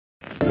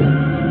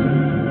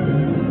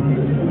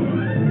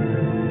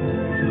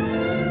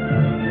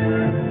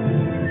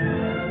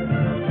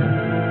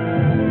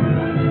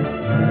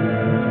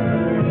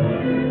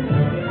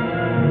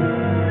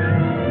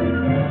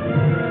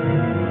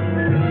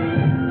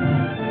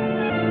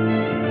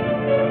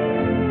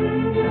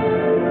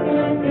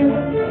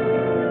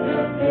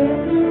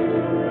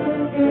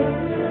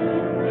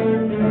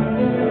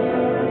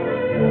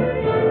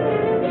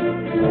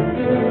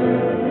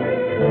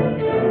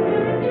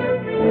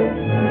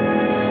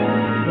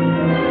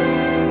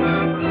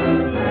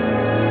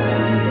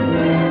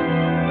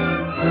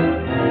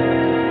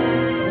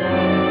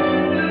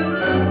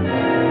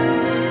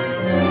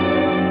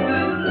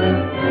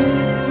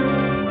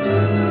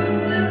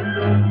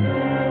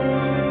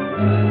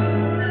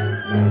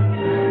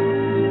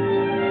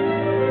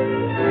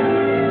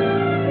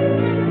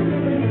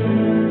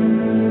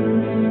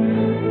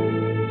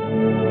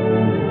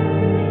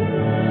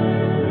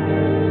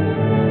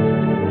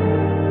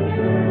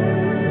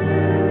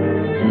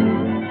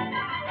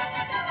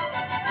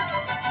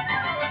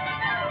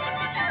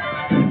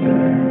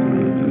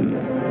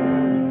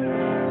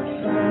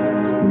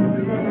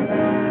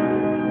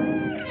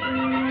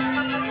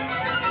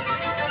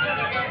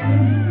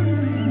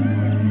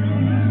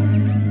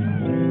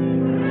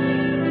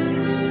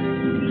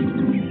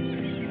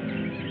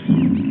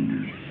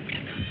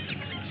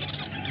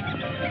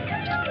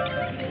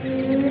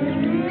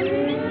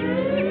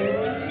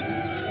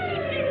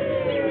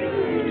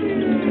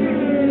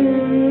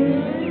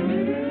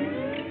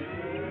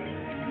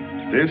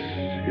This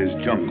is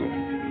jungle,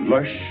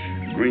 lush,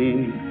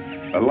 green,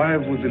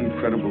 alive with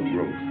incredible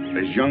growth,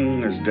 as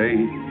young as day,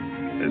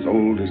 as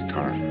old as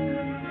time.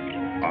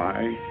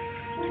 I,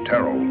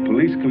 Taro,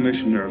 Police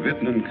Commissioner of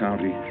Viet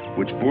County,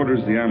 which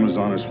borders the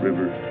Amazonas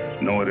River,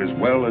 know it as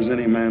well as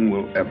any man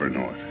will ever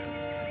know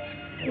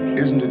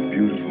it. Isn't it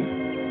beautiful?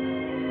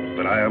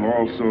 But I have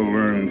also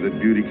learned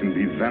that beauty can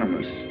be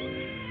venomous,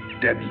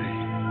 deadly,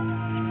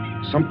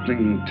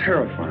 something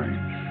terrifying,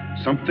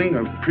 something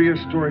of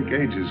prehistoric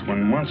ages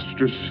when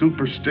monstrous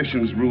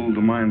superstitions ruled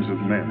the minds of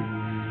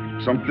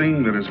men.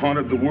 Something that has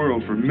haunted the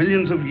world for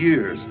millions of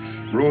years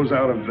rose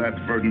out of that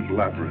verdant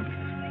labyrinth.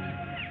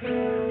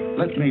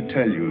 Let me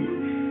tell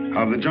you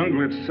how the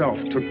jungle itself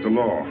took the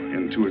law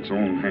into its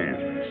own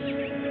hands.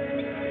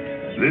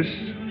 This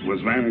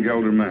was Van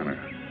Gelder Manor,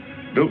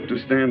 built to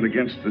stand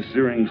against the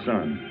searing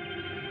sun,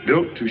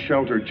 built to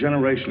shelter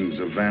generations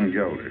of Van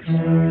Gelders.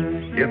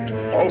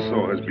 It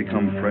also has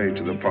become prey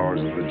to the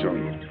powers of the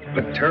jungle,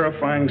 the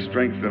terrifying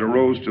strength that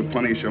arose to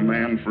punish a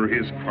man for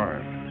his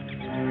crime.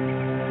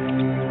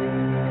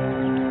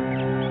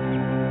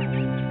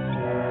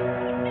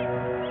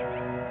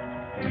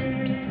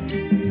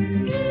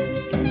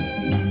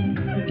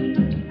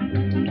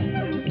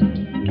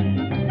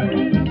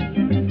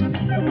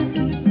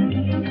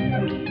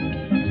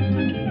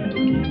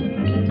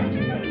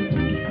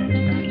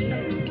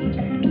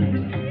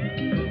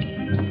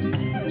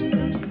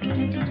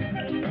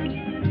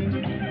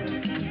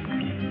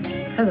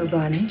 Hello,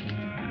 Barney.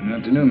 Good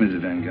afternoon,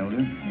 Mrs. Van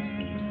Gelder.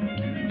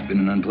 It's been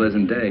an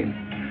unpleasant day.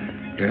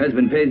 Your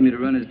husband pays me to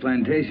run his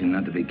plantation,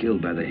 not to be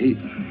killed by the heat.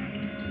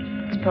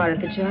 It's part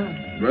of the job.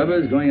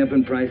 Rubber's going up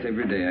in price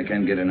every day. I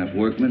can't get enough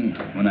workmen.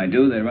 When I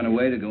do, they run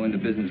away to go into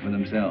business for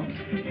themselves.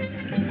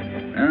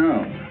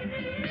 Oh,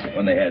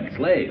 when they had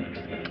slaves.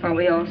 Are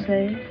we all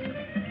slaves?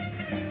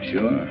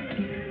 Sure.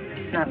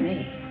 Not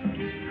me.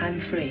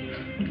 I'm free.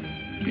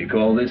 You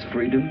call this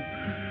freedom?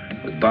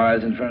 With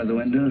bars in front of the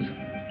windows?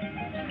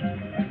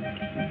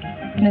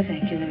 No,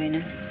 thank you, Lorena.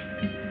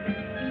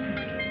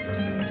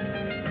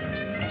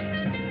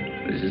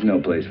 This is no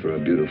place for a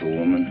beautiful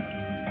woman.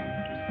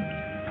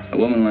 A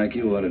woman like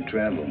you ought to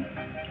travel,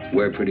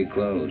 wear pretty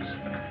clothes,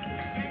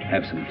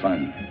 have some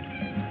fun.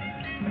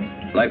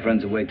 Life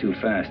runs away too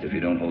fast if you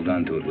don't hold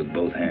on to it with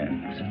both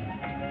hands.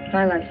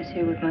 My life is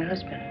here with my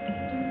husband.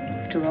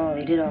 After all,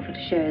 he did offer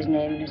to share his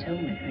name and his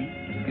home with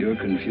me. You're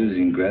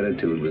confusing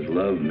gratitude with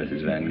love,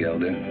 Mrs. Van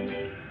Gelder.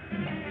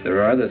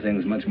 There are other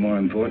things much more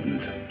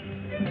important.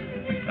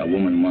 A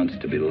woman wants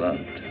to be loved.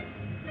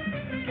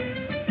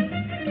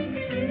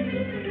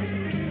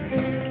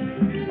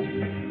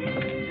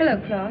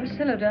 Hello, Klaus.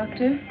 Hello,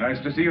 Doctor.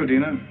 Nice to see you,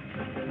 Dina.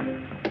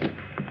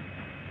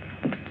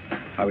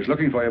 I was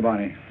looking for you,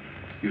 Barney.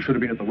 You should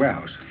have been at the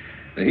warehouse.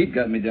 The heat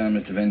got me down,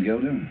 Mr. Van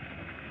Gelder.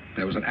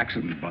 There was an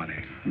accident,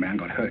 Barney. A man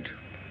got hurt.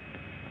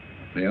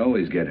 They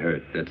always get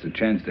hurt. That's the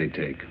chance they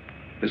take.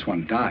 This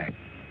one died.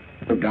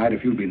 Would have died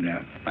if you'd been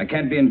there. I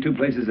can't be in two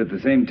places at the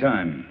same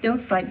time.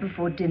 Don't fight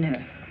before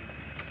dinner.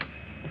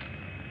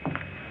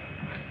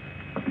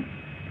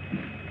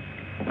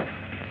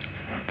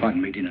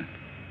 Pardon me, Dina.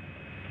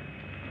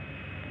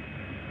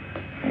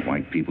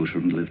 White people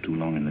shouldn't live too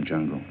long in the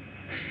jungle.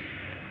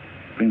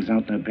 Brings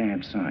out their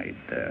bad side,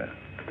 their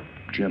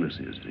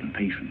jealousies,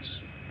 impatience.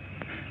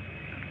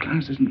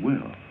 Klass isn't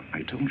well.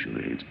 I told you,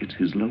 it's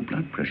his low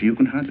blood pressure. You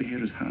can hardly hear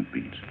his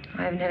heartbeat.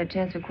 I haven't had a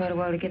chance for quite a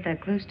while to get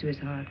that close to his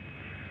heart.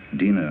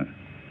 Dina,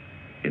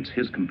 it's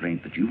his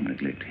complaint that you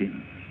neglect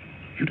him.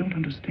 You don't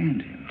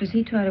understand him. Does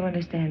he try to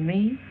understand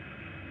me?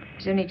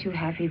 He's only too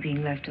happy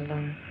being left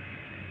alone.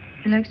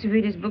 He likes to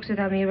read his books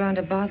without me around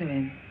to bother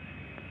him.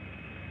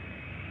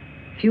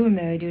 If you were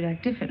married, you'd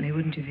act differently,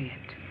 wouldn't you, Viet?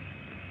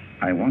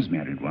 I was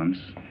married once.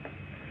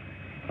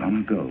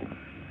 Long ago.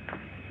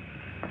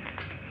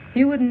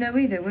 You wouldn't know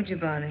either, would you,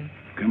 Barney?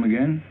 Come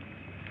again?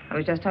 I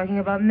was just talking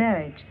about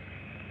marriage.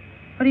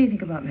 What do you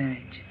think about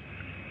marriage?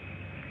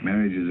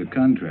 Marriage is a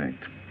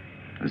contract.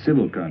 A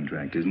civil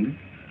contract, isn't it?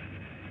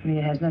 You mean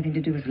it has nothing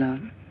to do with love?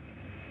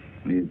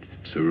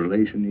 It's a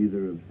relation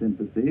either of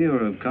sympathy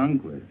or of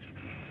conquest.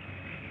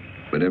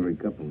 But every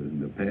couple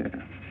isn't a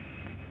pair.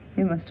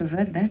 You must have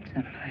read that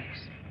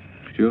someplace.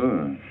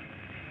 Sure.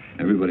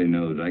 Everybody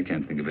knows I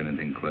can't think of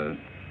anything clever.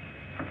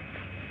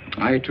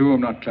 I, too,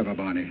 am not clever,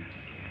 Barney.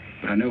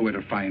 But I know where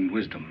to find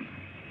wisdom.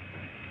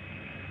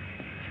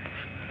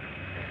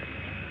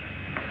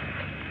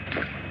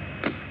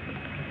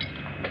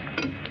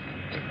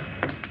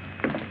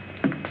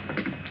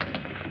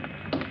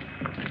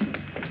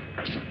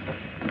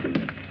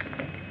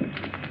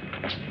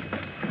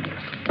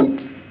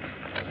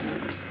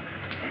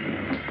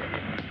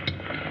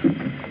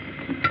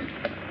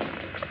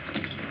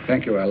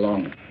 Thank you,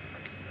 Lon.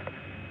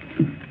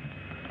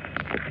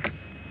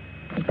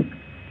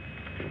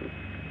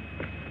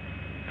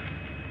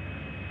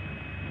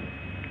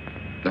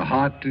 The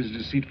heart is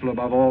deceitful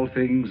above all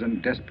things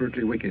and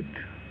desperately wicked.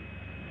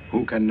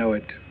 Who can know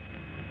it?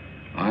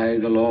 I,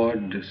 the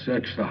Lord,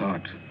 search the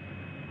heart.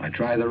 I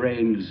try the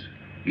reins,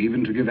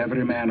 even to give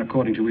every man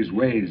according to his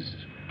ways,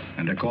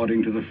 and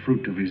according to the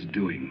fruit of his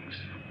doings.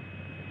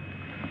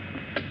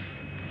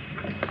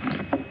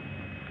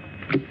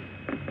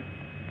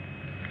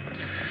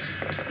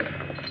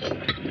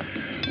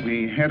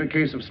 We had a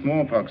case of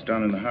smallpox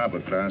down in the harbor,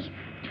 Klass.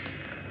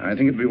 I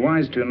think it'd be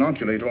wise to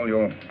inoculate all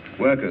your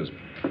workers.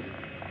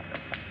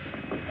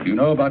 You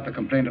know about the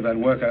complaint of that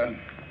worker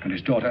and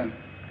his daughter?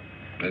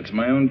 That's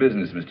my own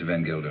business, Mr.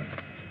 Van Gelder.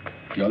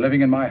 You're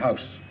living in my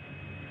house.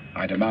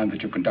 I demand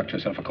that you conduct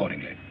yourself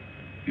accordingly.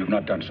 You've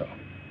not done so.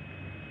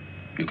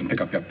 You can pick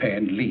up your pay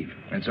and leave.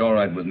 It's all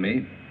right with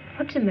me.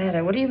 What's the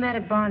matter? What are you mad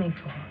at Barney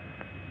for?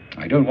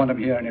 I don't want him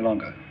here any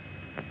longer.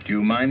 Do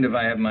you mind if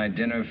I have my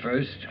dinner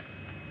first?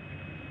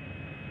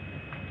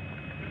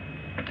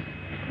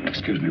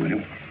 Excuse me, will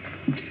you?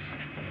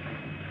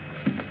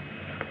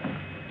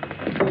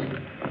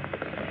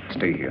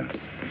 Stay here.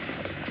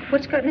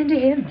 What's gotten into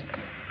him?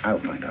 I'll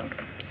find out.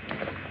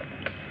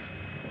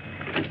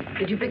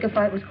 Did you pick a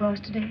fight with Klass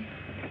today?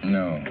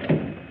 No.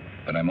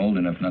 But I'm old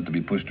enough not to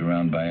be pushed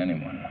around by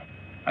anyone.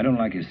 I don't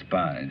like his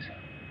spies.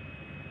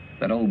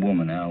 That old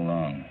woman, Al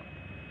Long.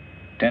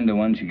 10 to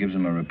 1, she gives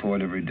him a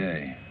report every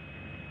day.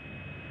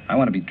 I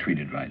want to be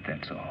treated right,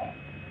 that's all.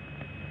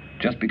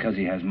 Just because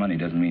he has money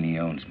doesn't mean he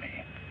owns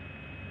me.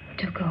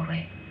 Don't go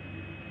away.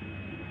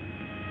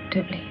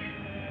 Don't leave.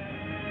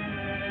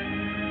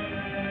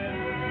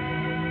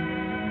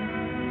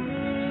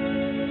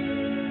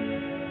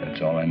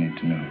 That's all I need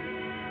to know.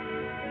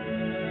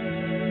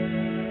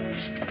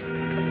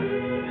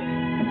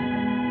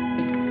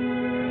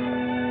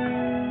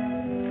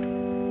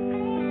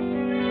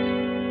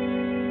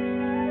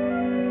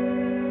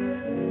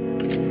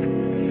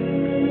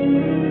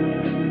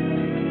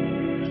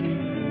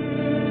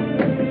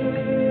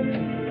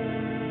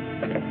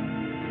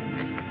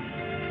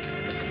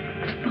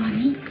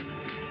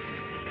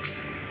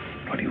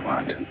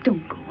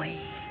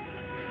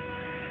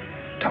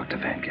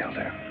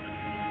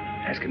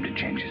 Ask him to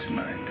change his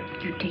mind.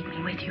 You take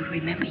me with you.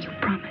 Remember, you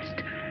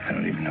promised. I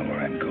don't even know where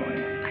I'm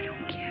going. I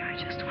don't care. I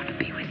just want to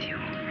be with you.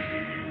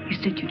 You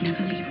said you'd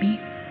never leave me.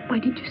 Why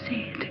did you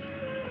say it?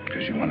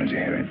 Because you wanted to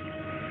hear it.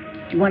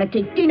 You want to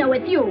take Dina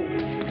with you?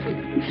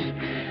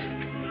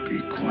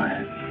 Be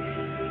quiet.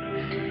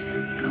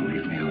 Don't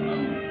leave me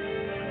alone.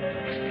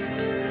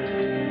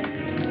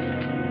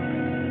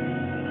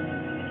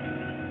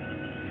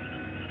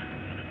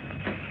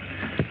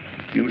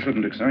 You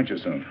shouldn't excite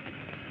yourself.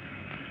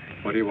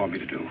 What do you want me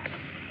to do?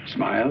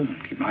 Smile?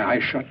 Keep my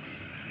eyes shut?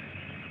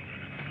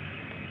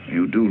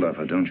 You do love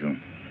her, don't you?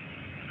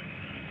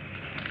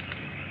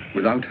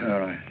 Without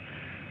her,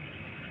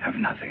 I have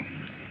nothing.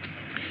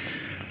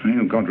 Well,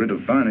 you got rid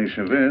of Barney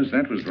Chavez.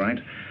 That was right.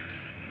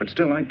 But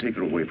still, I'd take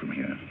her away from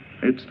here.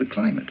 It's the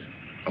climate.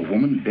 A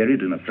woman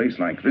buried in a place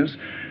like this,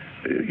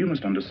 you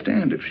must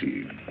understand if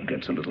she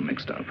gets a little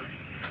mixed up.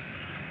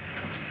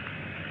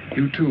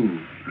 You too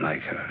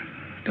like her,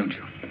 don't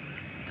you?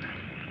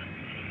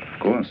 Of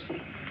course.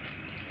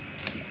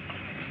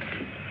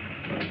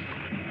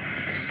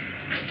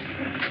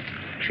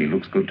 She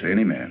looks good to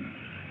any man.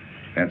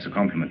 That's a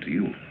compliment to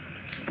you.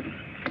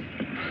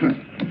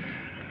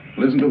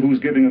 Listen to who's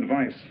giving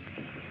advice.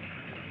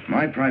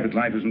 My private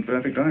life isn't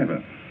perfect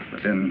either.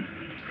 But then,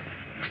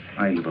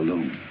 I live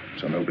alone,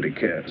 so nobody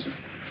cares.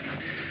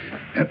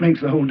 That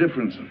makes the whole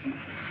difference.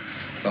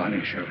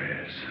 Barney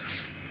Chavez.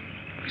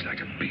 He's like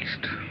a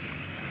beast.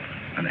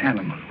 An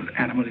animal with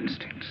animal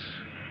instincts.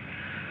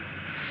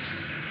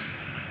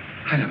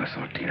 I never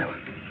thought, Dina,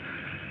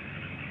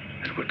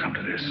 it would come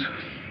to this.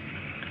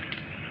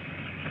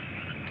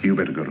 You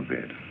better go to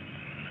bed.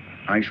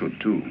 I should,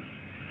 too.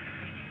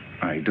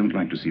 I don't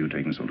like to see you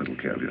taking so little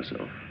care of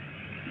yourself.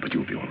 But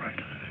you'll be all right.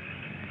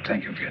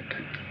 Thank you, Viet.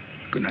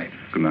 Good night.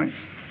 Good night.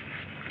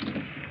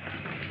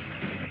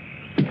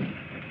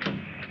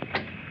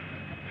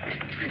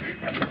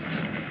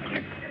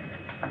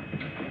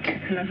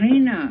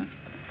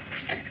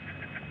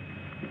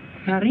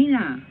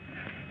 Marina,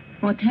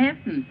 what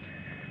happened?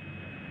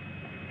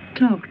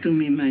 Talk to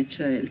me, my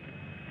child.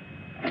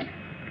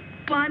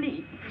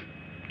 Barney,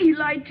 he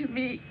lied to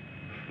me.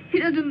 He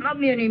doesn't love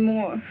me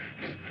anymore.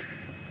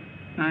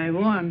 I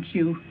want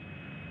you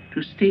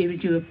to stay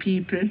with your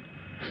people.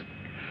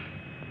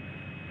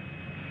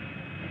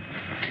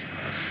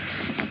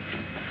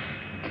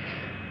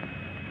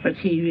 But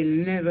he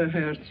will never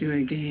hurt you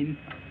again.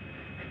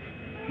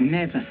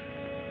 Never.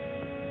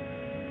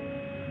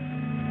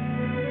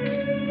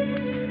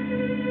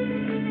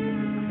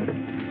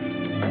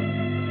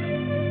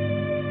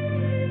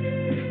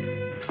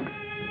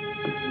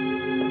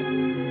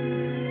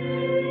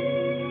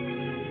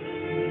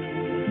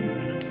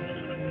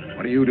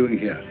 What are you doing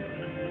here?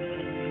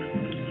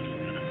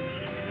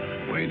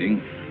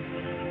 Waiting.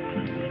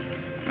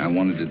 I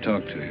wanted to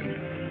talk to you.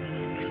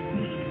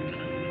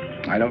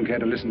 I don't care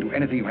to listen to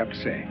anything you have to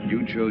say.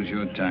 You chose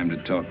your time to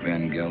talk,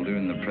 Van Gelder,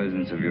 in the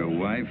presence of your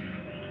wife,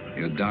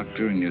 your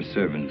doctor, and your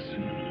servants.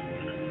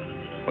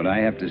 What I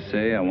have to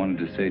say, I wanted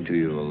to say to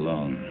you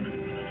alone.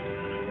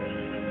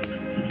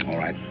 All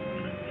right.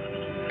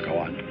 Go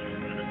on.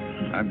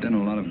 I've done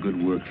a lot of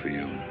good work for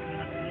you.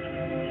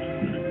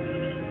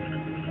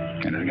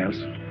 Anything else?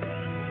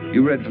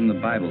 You read from the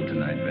Bible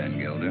tonight, Van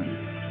Gelder.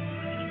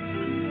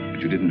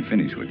 But you didn't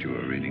finish what you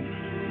were reading.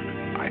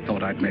 I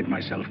thought I'd made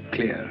myself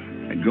clear.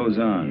 It goes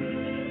on.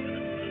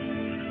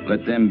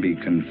 Let them be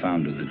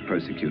confounded that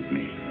persecute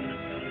me.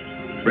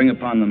 Bring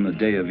upon them the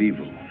day of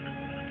evil,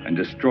 and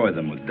destroy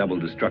them with double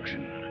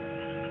destruction.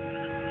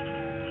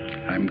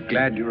 I'm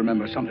glad you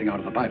remember something out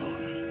of the Bible.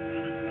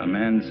 A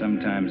man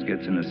sometimes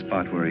gets in a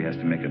spot where he has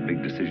to make a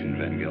big decision,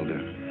 Van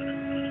Gelder.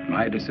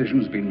 My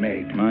decision's been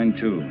made. Mine,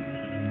 too.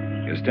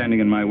 You're standing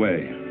in my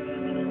way.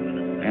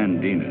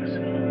 And Dina's.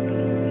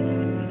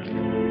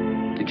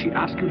 Did she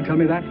ask you to tell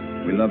me that?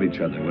 We love each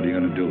other. What are you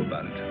going to do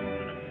about it?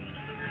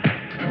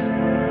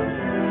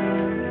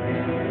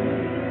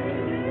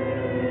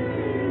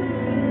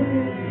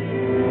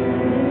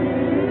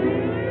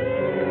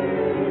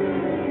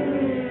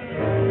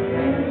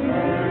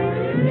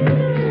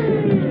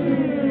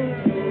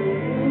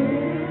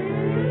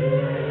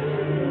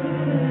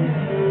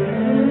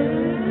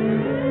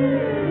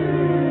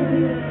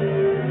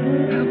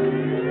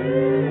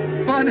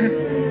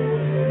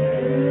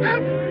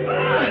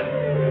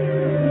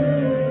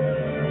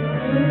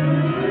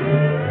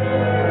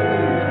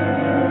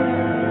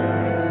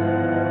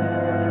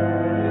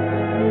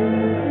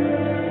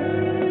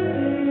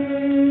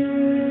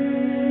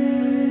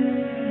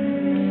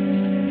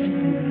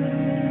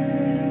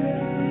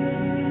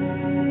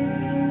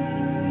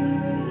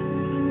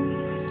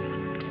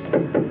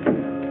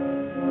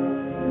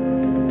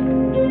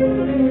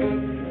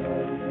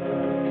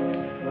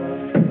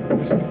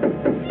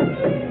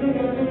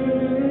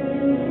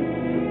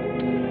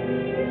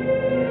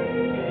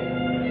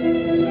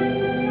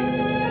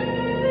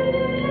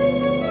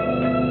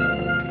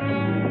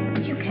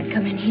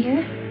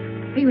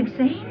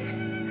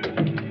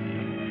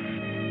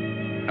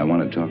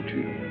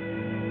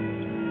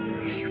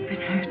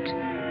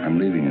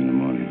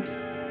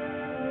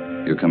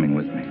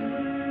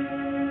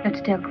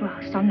 Tell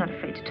Klass. I'm not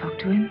afraid to talk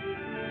to him.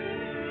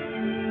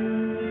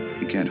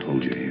 He can't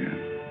hold you here.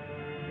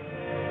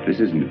 This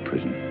isn't a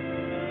prison.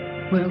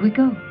 Where'll we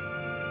go?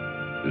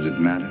 Does it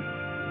matter?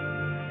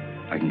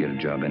 I can get a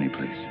job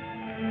anyplace.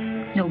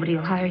 Nobody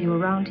will hire you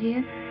around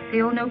here.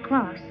 They all know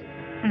Klass.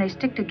 And they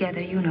stick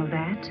together, you know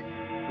that.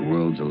 The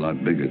world's a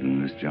lot bigger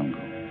than this jungle.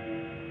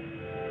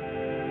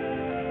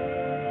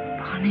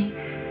 Barney,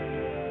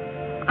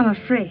 I'm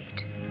afraid.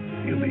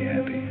 You'll be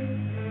happy.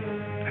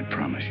 I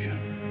promise you.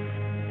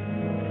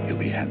 You'll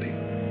be happy.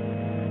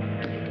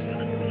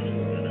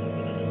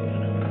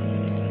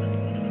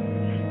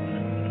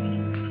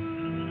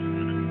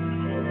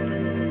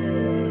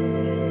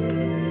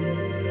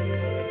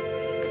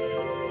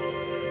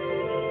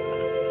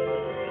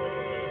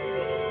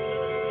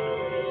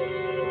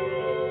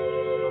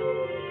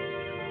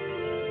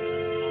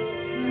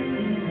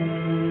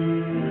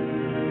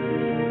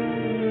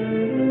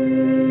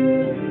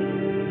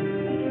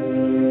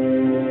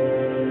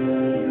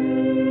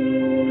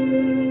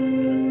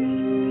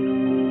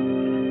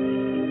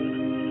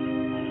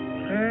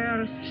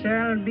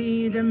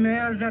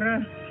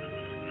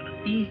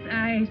 These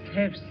eyes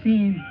have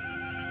seen.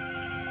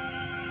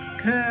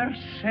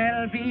 Cursed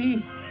shall be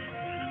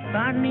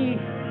Barney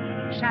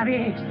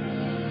Chavez.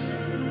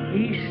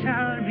 He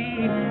shall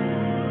be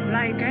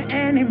like an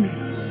enemy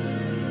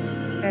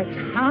that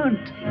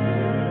hunt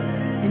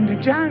in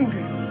the jungle.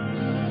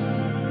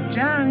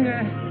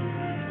 Jungle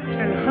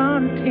shall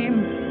hunt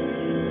him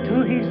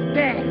to his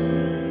death.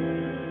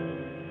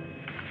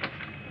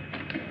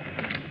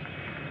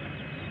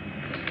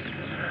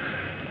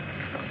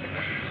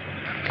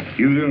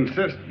 You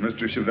insist,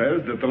 Mr.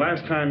 Chavez, that the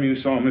last time you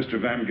saw Mr.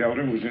 Van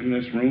Gelder was in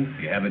this room?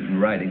 You have it in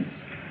writing.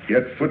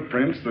 Yet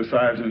footprints the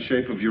size and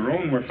shape of your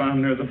own were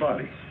found near the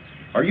body.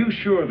 Are you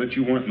sure that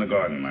you weren't in the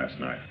garden last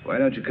night? Why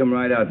don't you come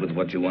right out with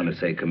what you want to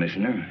say,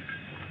 Commissioner?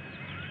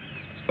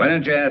 Why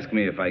don't you ask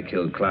me if I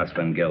killed Klass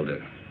Van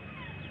Gelder?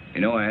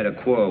 You know I had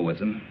a quarrel with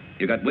him.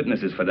 You got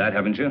witnesses for that,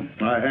 haven't you?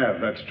 I have,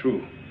 that's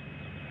true.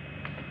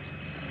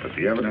 But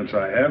the evidence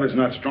I have is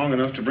not strong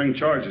enough to bring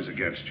charges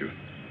against you.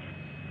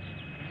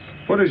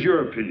 What is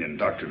your opinion,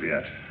 Dr.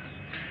 Viet?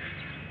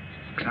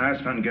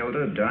 Klass Van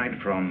Gelder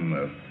died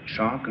from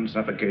shock and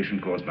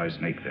suffocation caused by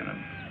snake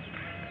venom.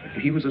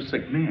 He was a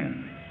sick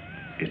man.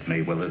 It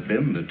may well have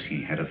been that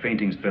he had a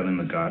fainting spell in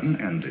the garden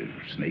and the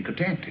snake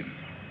attacked him.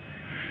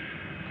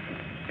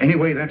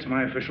 Anyway, that's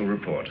my official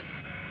report.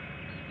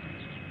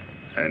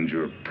 And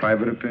your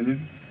private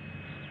opinion?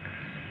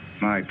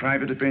 My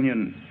private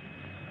opinion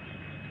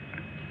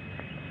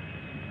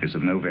is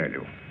of no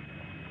value.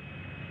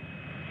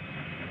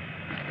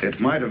 It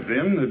might have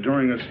been that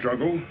during a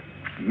struggle,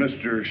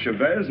 Mr.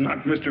 Chavez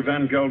knocked Mr.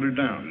 Van Gelder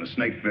down. The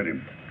snake bit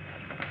him.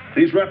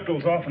 These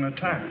reptiles often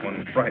attack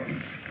when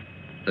frightened.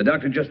 The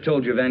doctor just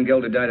told you Van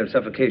Gelder died of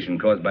suffocation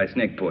caused by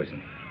snake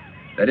poison.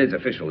 That is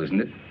official,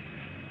 isn't it?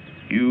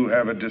 You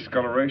have a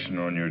discoloration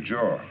on your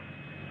jaw.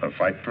 A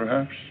fight,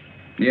 perhaps?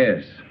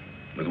 Yes,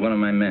 with one of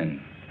my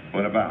men.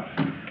 What about?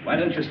 Why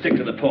don't you stick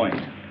to the point?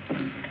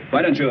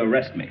 Why don't you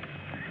arrest me?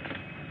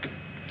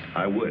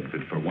 I would,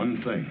 but for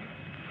one thing.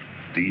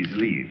 These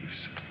leaves.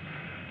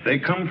 They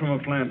come from a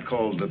plant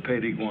called the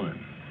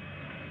Payton,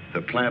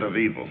 the plant of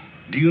evil.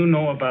 Do you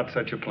know about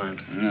such a plant?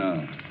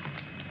 No.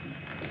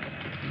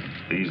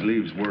 These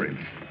leaves worry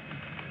me.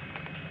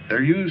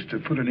 They're used to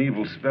put an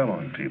evil spell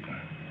on people.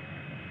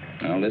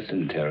 Now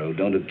listen, Taro,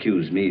 don't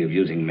accuse me of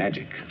using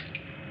magic.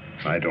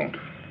 I don't.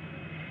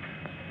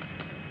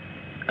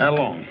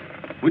 Along,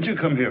 would you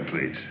come here,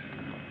 please?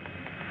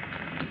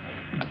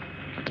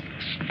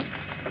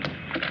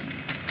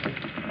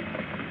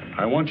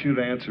 I want you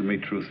to answer me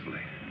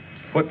truthfully.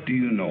 What do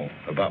you know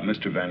about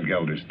Mr. Van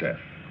Gelder's death?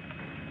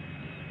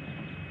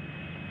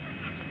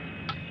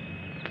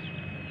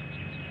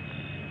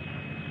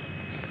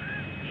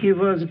 He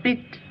was bit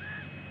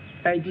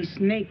by the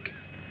snake.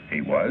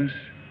 He was?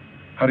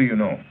 How do you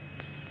know?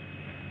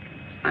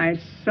 I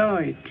saw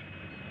it.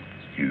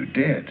 You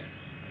did?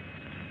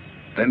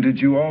 Then did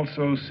you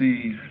also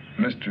see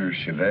Mr.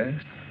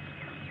 Chavez?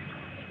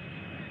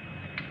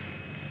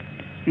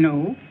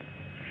 No.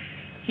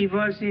 He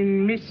was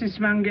in Mrs.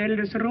 Van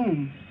Gelder's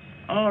room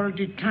all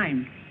the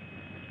time.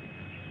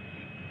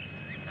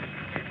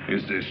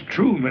 Is this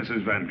true,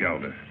 Mrs. Van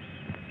Gelder?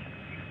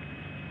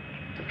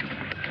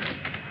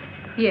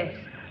 Yes.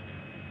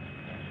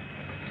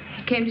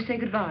 He came to say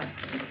goodbye.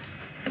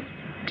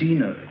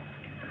 Dina.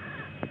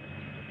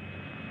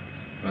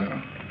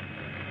 Well,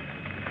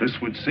 this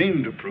would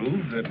seem to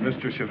prove that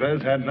Mr.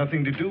 Chavez had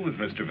nothing to do with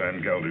Mr.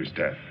 Van Gelder's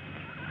death.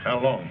 How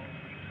long?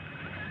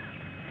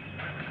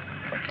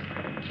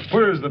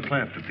 Where is the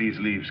plant that these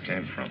leaves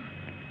came from?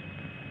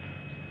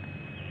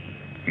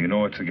 You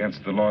know it's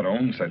against the law to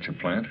own such a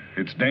plant.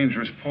 It's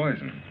dangerous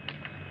poison.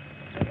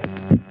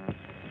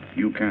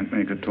 You can't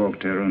make her talk,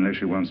 Taro, unless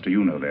she wants to.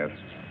 You know that.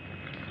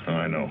 Oh,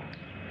 I know.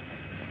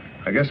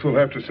 I guess we'll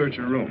have to search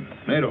her room.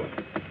 Nato,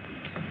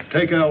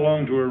 take Al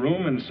Long to her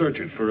room and search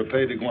it for a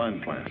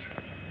Payton plant.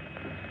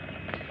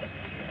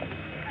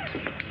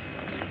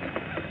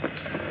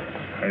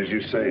 As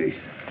you say,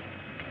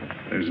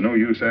 there's no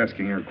use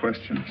asking her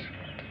questions.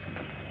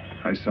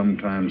 I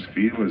sometimes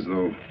feel as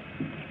though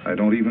I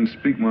don't even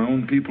speak my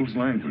own people's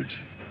language.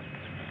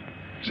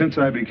 Since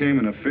I became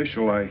an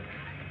official, I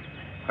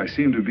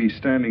seem to be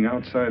standing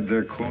outside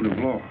their code of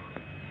law.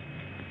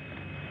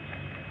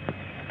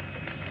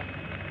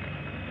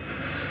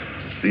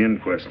 The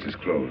inquest is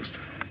closed.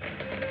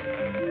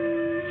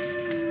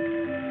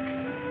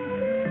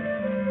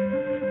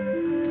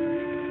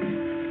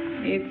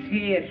 It's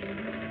here,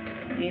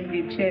 in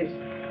the chest.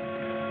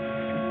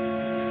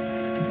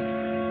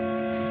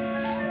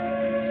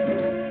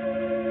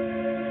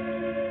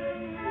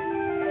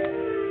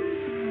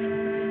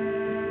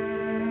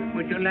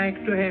 Would you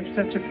like to have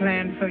such a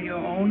plan for your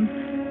own?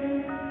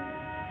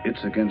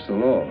 It's against the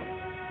law.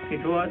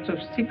 It wards off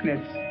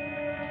sickness,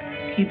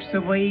 keeps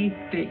away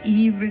the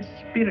evil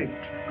spirit,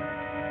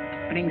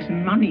 brings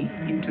money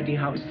into the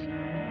house.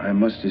 I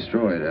must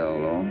destroy it, Al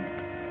Long.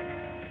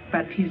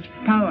 But his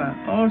power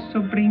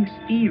also brings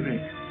evil.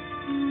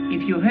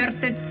 If you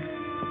hurt it,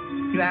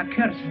 you are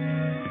cursed.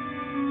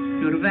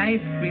 Your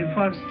wife will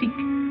fall sick,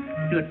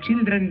 your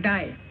children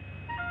die.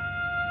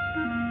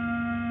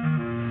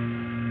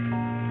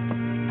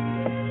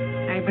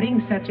 I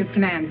bring such a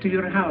plan to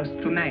your house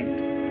tonight.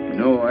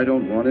 No, I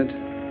don't want it.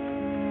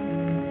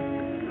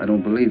 I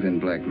don't believe in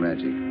black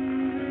magic.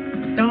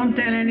 Don't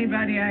tell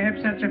anybody I have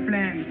such a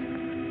plan.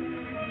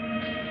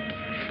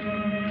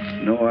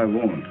 No, I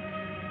won't.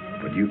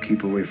 But you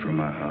keep away from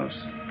my house.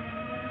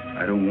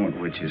 I don't want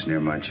witches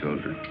near my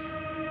children.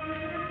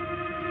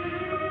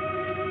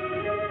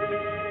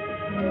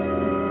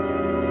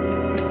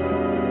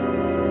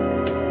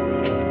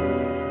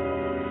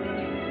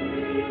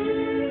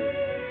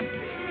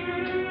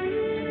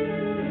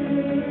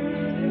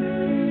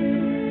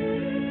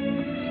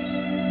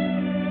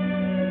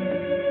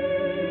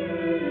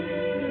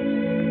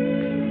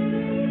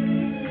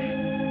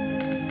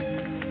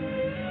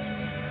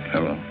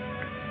 Hello.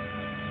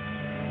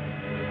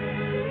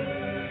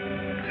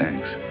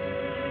 Thanks.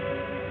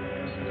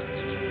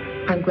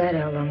 I'm glad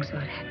Al Long saw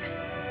it happen.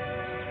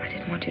 I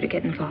didn't want you to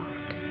get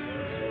involved.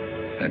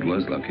 That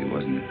was lucky,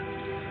 wasn't it?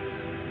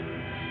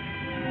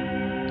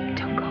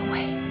 Don't go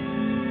away.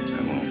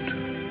 I won't.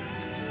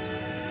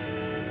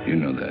 You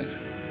know that.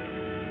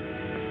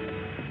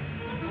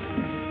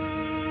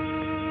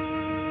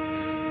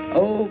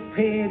 Oh,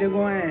 Payton,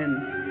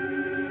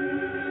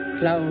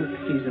 cloud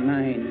his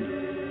mind,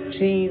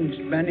 change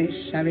Barney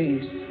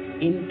Chavez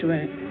into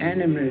an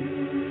animal.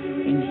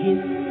 In his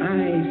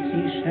eyes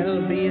he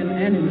shall be an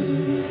animal.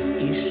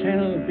 He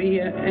shall be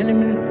an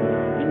animal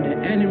in the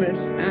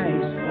animal's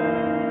eyes.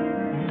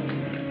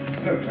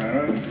 Hello,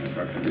 Taro.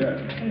 Dr. Viet.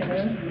 Hello.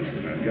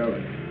 Mr. Van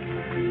Gelder.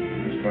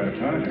 It's quite a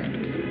party.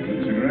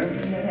 Cigarette?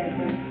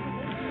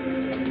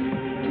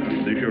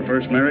 Is this your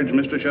first marriage,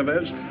 Mr.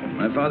 Chavez?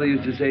 My father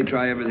used to say,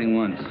 try everything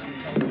once.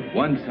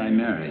 Once I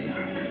marry,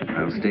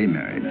 I'll stay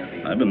married.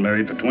 I've been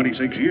married for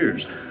 26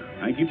 years.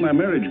 I keep my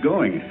marriage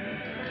going.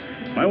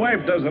 My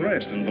wife does the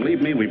rest, and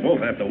believe me, we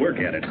both have to work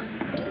at it.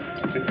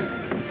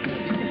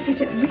 Is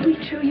it really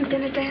true you've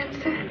been a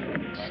dancer?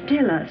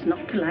 Stella's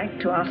not polite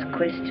to ask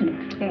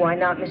questions. Why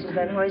not, Mrs.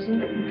 Van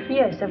Huysen?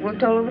 Yes, I've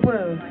worked all over the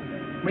world.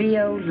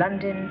 Rio,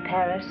 London,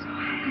 Paris. Oh,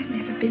 I've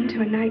never been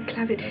to a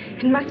nightclub.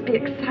 It must be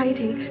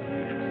exciting.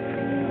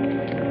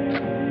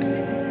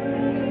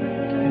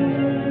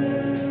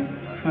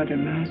 For the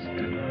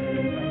master.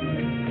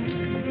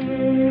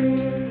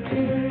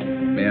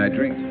 May I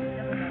drink?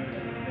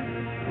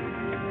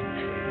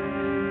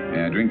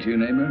 May I drink to you,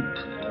 neighbor?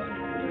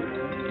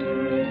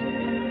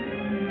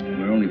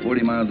 We're only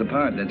 40 miles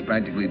apart. That's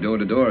practically door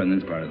to door in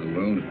this part of the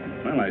world.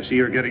 Well, I see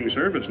you're getting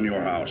service in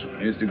your house.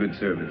 Here's to good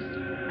service.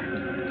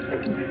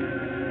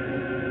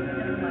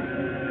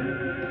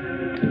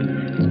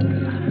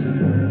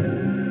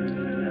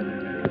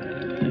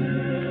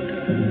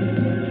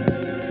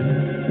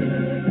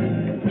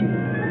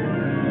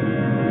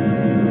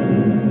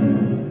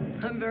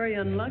 I'm very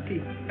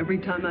unlucky. Every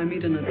time I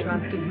meet an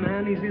attractive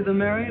man, he's either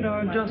married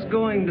or just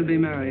going to be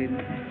married.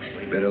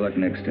 Better luck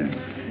next time.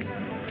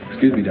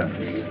 Excuse me,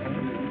 Doctor.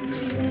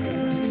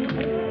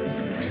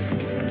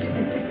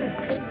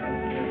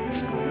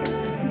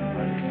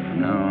 From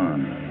now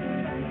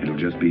on, it'll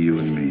just be you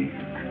and me.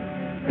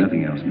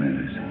 Nothing else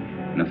matters.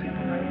 Nothing.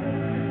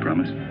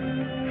 Promise?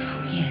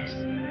 Oh, yes,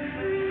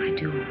 I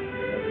do.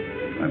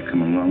 I've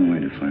come a long way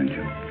to find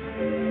you.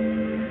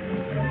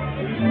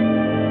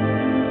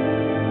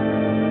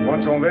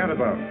 What's all that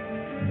about?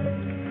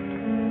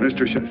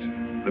 Mr. Schiff,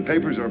 the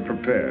papers are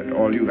prepared.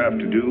 All you have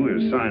to do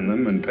is sign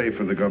them and pay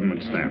for the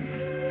government stamp.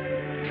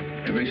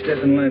 Every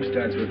step in life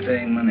starts with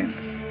paying money.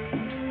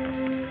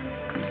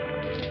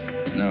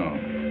 No,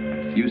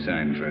 you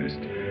sign first.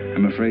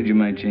 I'm afraid you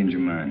might change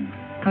your mind.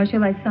 How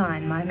shall I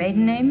sign? My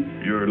maiden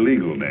name? Your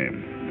legal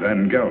name,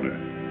 Van Gelder.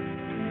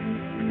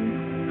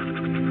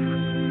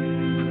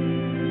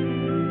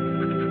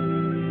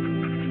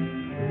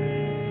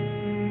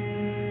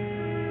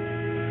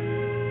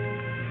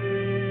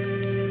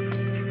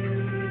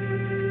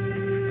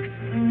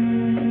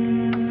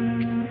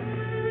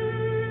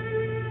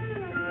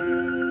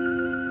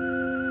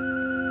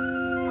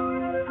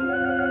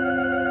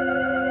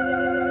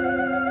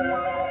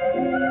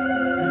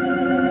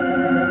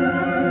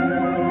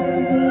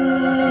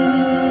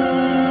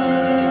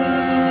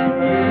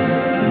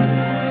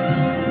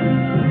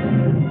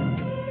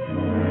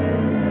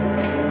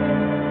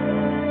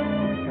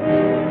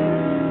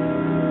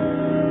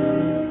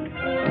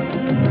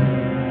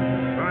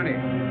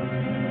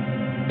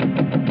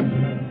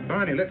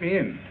 Let me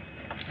in.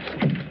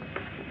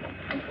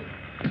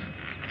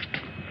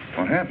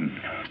 What happened?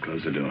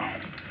 Close the door.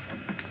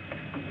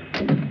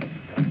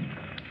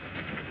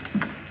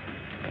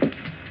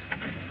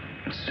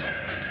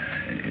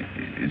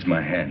 It's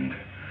my hand.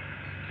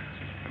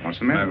 What's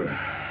the matter?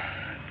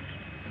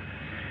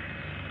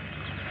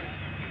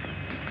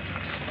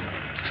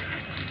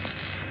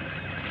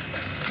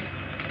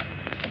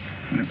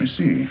 Let me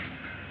see.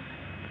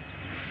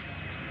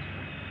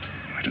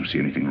 I don't see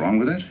anything wrong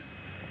with it.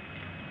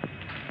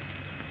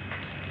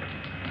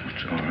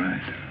 It's all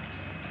right.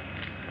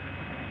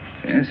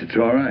 Yes, it's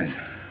all right.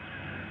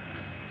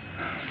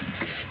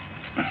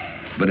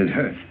 But it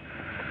hurt.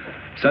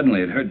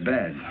 Suddenly, it hurt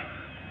bad.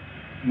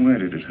 Where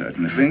did it hurt?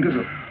 In the fingers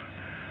or...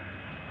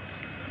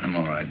 I'm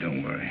all right,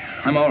 don't worry.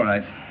 I'm all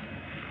right.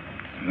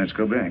 Let's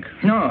go back.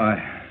 No,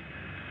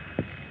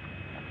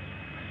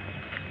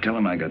 Tell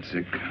him I got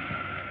sick.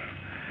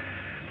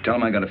 Tell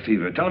him I got a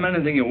fever. Tell him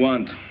anything you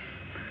want.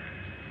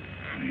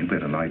 You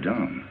better lie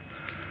down.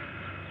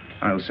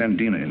 I'll send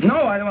Dina in.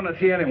 No, I don't want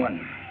to see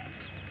anyone.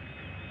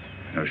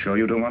 You're sure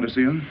you don't want to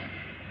see him?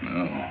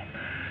 No.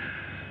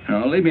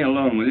 No, leave me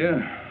alone, will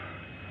you?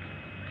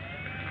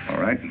 All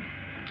right.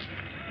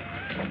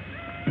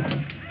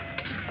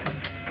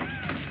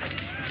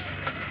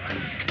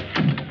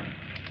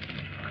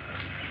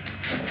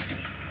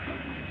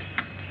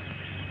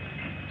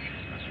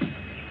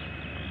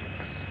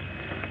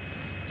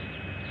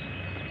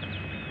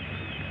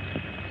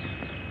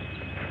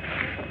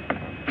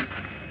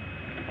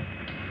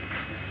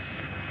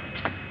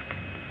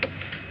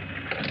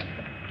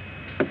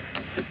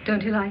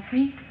 Don't you like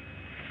me?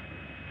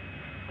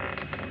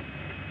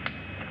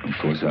 Of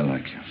course I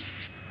like you.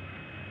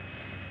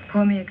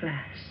 Pour me a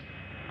glass.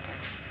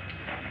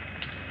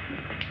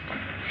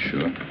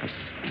 Sure.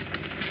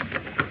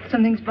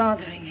 Something's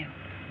bothering you.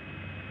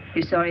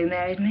 You sorry you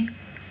married me?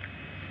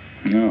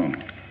 No.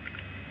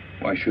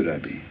 Why should I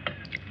be?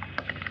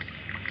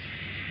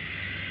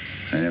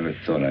 I never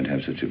thought I'd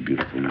have such a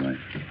beautiful life.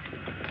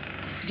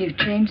 But you've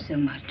changed so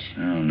much.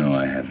 Oh, no,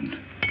 I haven't.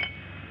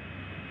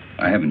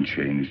 I haven't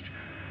changed.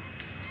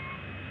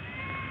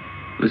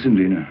 Listen,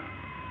 Dina.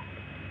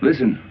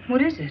 Listen.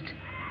 What is it?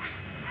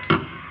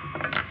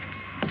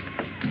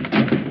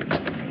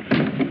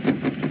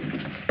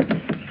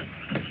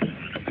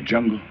 The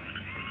jungle.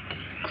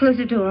 Close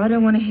the door. I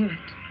don't want to hear it.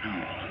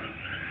 No.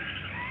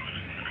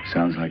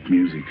 Sounds like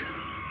music.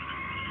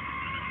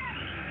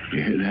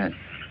 You hear that?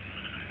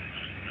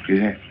 You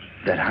hear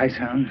that high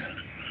sound?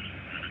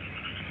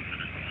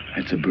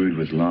 That's a bird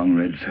with long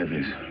red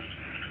feathers.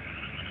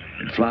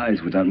 It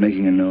flies without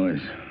making a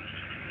noise.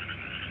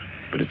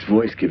 But its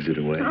voice gives it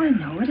away. I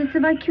know it. It's the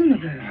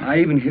vicuna bird. I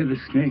even hear the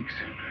snakes.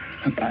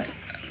 I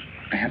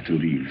have to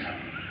leave.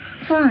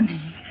 Barney,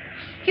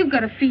 you've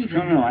got a fever.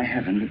 No, I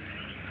haven't.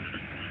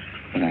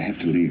 But I have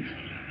to leave.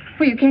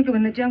 Well, you can't go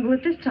in the jungle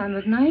at this time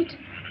of night.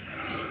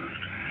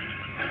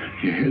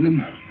 You hear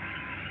them?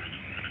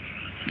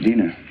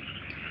 Dina.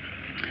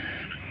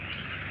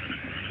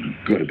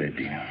 Go to bed,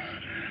 Dina.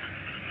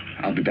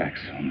 I'll be back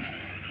soon.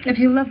 If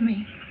you love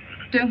me,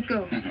 don't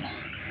go. No.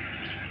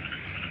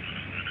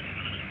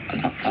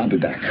 I'll be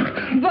back.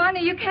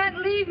 Barney, you can't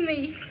leave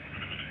me.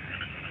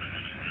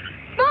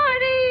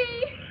 Barney!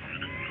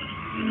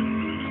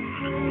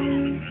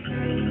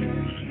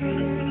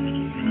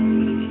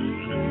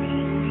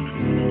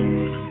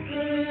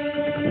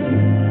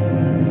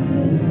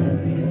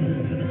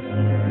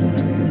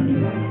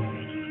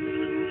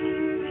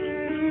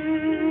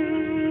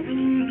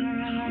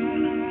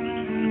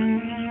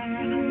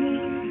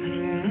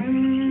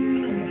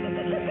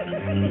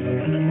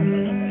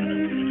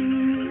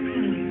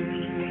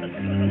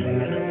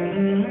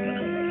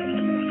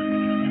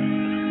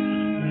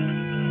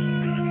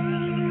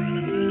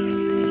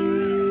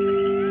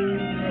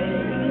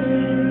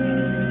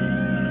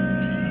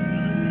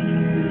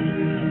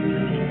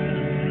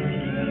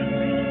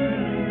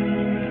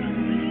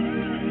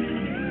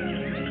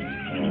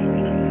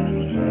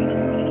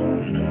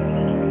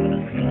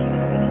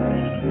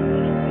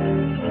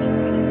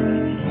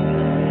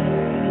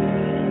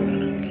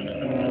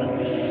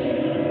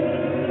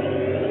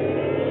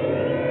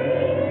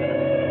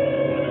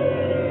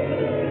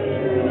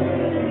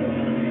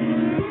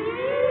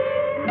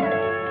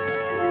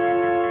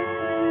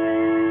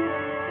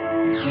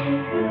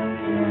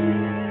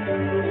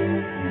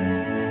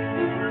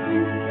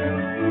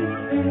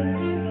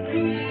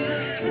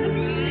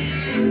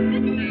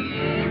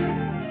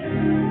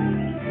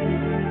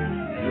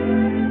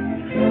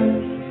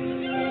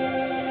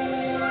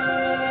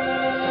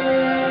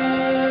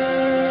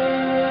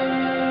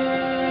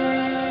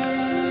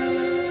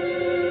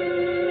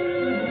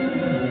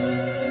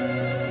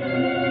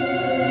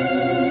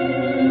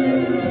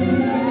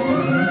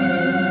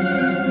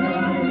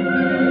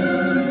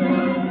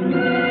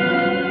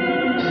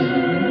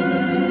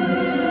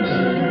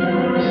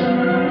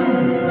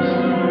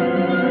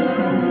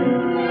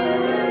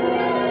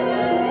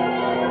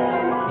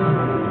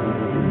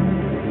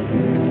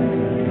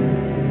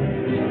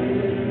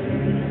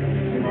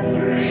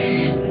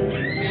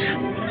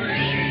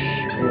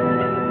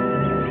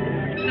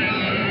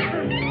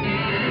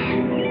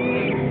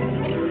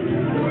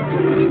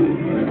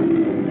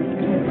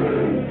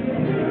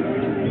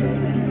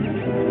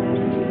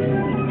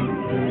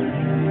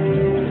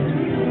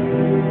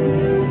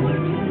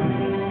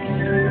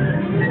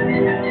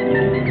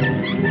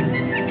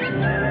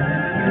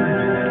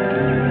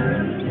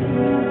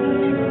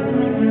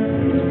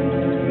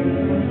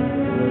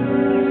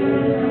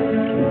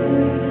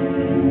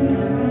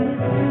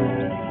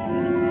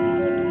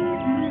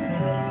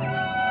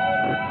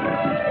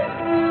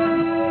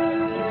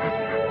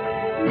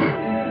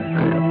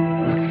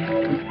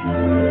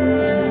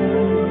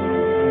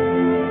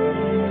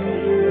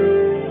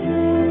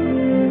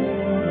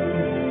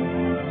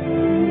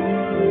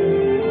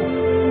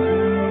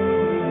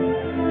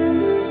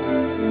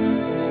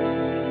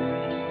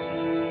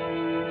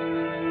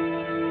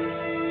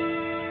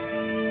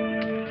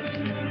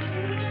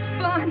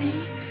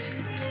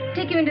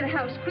 Take him into the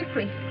house,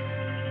 quickly.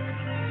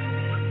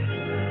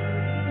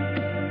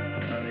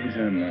 Oh, these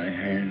are my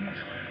hands.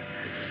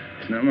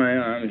 It's not my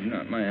arms,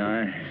 not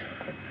my eyes.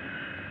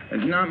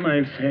 It's not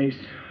my face.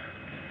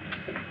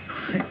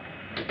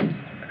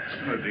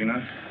 Hello,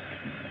 Dina.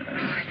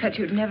 I thought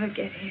you'd never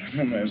get here.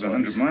 There's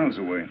 100 miles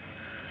away.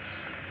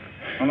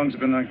 How long's it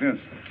been like this?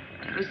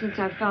 Ever since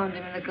I found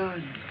him in the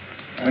garden.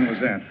 When was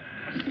that?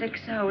 6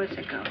 hours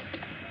ago.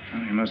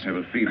 Well, he must have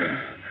a fever.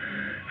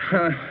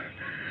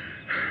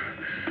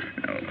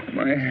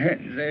 My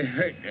hands, they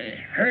hurt. They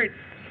hurt.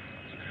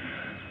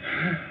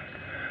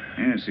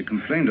 Yes, he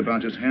complained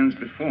about his hands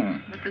before.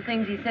 But the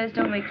things he says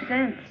don't make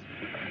sense.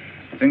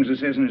 Things he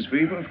says in his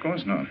fever? Of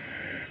course not.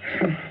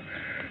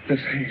 The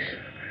face.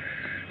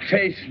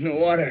 Face in the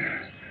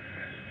water.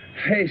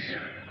 Face.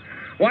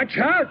 Watch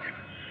out!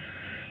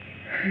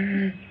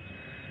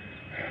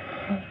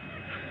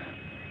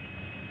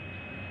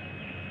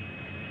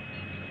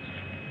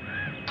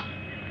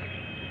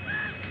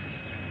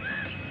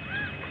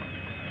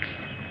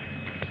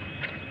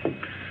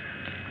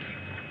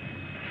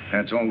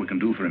 That's all we can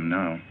do for him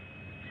now.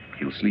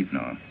 He'll sleep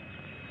now.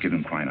 Give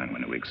him quinine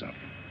when he wakes up.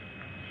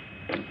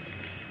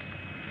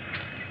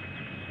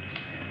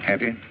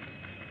 Happy?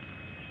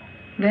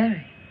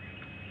 Very.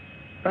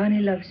 Barney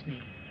loves me.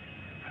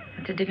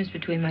 That's the difference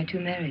between my 2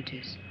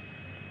 marriages.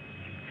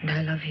 And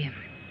I love him.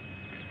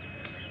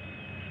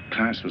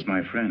 Klass was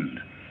my friend.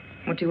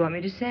 What do you want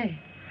me to say?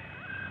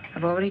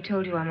 I've already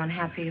told you I'm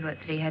unhappy about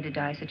that he had to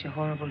die such a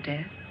horrible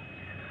death.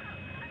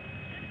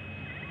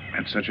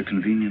 At such a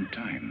convenient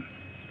time.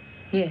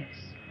 Yes,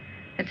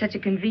 at such a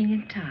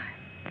convenient time.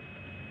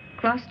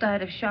 Klass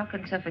died of shock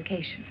and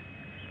suffocation.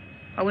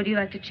 Or would you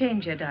like to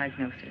change your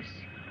diagnosis?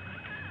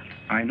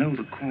 I know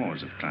the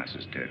cause of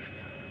Klass's death,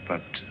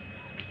 but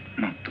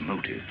not the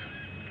motive.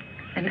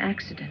 An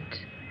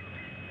accident.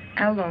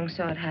 How long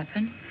saw it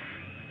happen?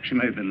 She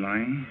may have been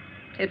lying.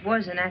 It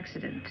was an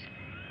accident.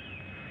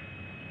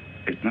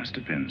 It must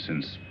have been,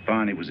 since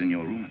Barney was in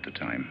your room at the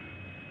time.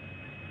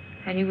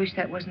 And you wish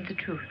that wasn't the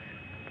truth?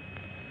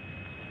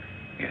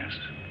 Yes.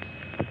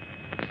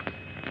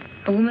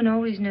 A woman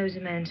always knows a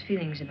man's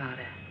feelings about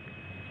her.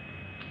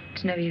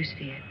 It's no use,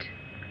 Viet.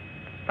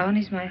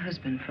 Barney's my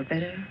husband, for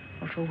better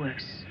or for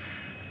worse.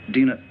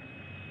 Dina.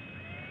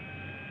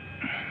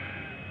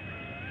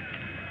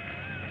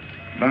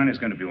 Barney's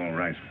going to be all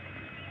right.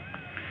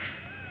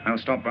 I'll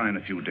stop by in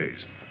a few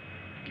days.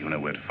 You know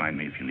where to find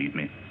me if you need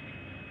me.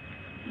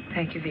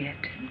 Thank you, Viet.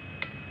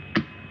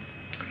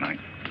 Good night.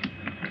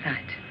 Good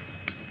night.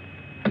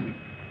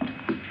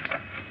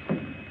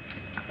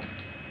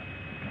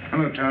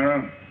 Hello,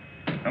 Taro.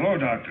 Hello,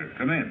 Doctor.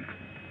 Come in.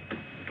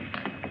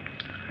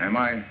 Am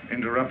I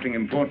interrupting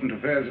important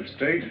affairs of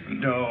state?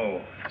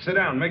 No. Sit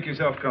down. Make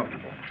yourself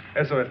comfortable.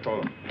 Eso es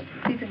todo.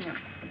 Sí, señor.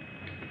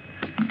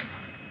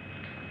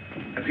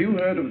 Have you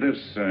heard of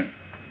this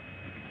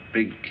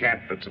big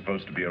cat that's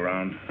supposed to be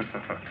around?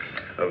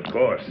 Of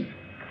course.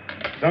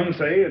 Some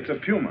say it's a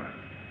puma.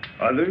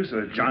 Others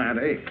a giant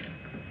ape.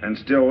 And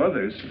still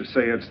others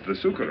say it's the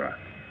sukarat.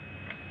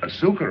 A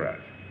sukarat?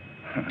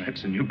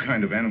 That's a new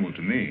kind of animal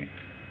to me.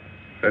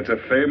 That's a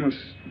famous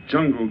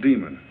jungle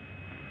demon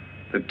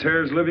that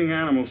tears living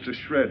animals to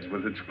shreds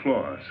with its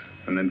claws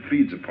and then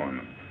feeds upon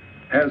them.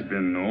 Has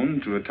been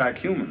known to attack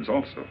humans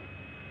also.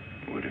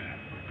 Well, it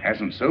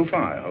hasn't so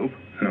far, I hope.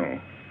 No,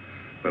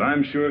 but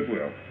I'm sure it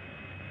will.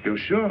 You're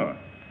sure?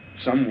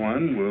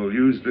 Someone will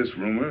use this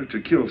rumor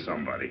to kill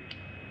somebody.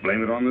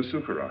 Blame it on the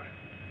sukarat.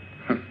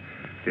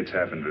 It's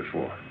happened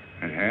before.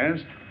 It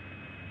has?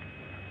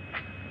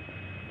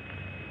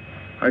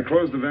 I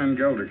closed the Van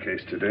Gelder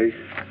case today,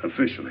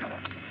 officially.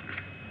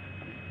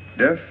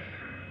 Death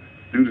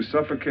due to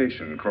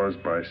suffocation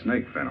caused by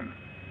snake venom.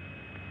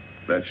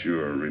 That's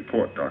your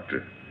report,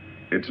 Doctor.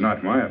 It's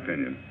not my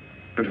opinion.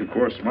 But, of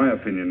course, my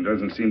opinion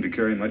doesn't seem to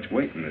carry much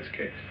weight in this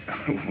case.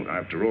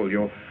 After all,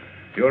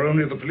 you're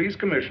only the police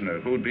commissioner.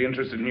 Who would be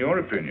interested in your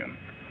opinion?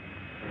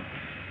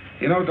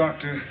 You know,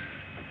 Doctor,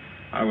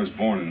 I was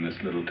born in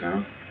this little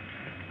town.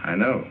 I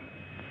know.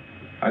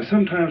 I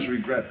sometimes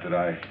regret that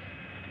I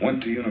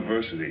went to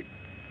university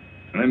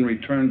and then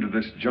returned to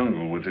this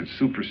jungle with its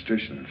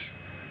superstitions.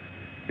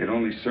 It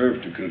only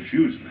served to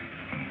confuse me.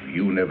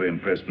 You never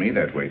impressed me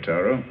that way,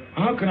 Taro.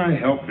 How can I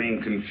help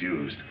being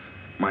confused?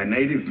 My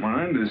native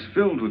mind is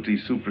filled with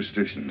these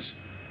superstitions.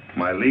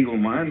 My legal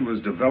mind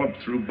was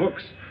developed through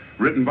books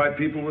written by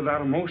people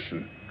without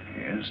emotion.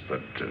 Yes,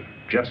 but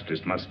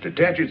justice must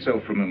detach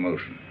itself from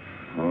emotion.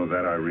 Oh,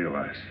 that I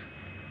realize.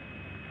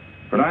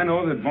 But I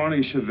know that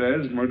Barney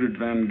Chavez murdered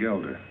Van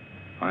Gelder.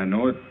 I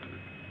know it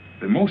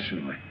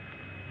emotionally.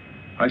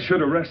 I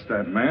should arrest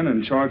that man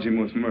and charge him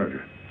with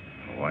murder.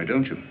 Why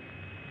don't you?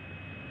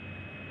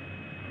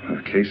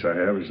 The case I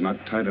have is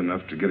not tight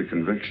enough to get a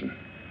conviction.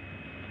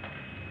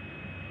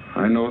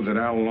 I know that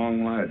Al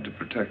Long lied to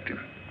protect him.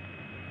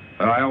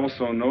 But I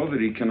also know that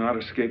he cannot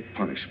escape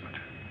punishment.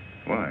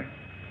 Why?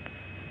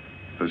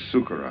 The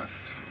sukarat.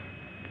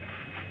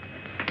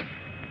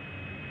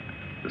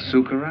 The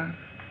sukarat?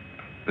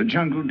 The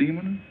jungle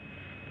demon?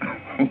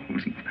 Oh,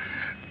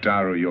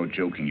 Taro, you're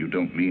joking. You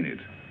don't mean it.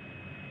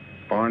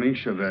 Barney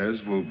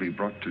Chavez will be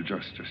brought to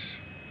justice.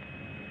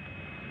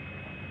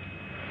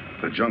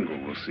 The jungle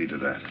will see to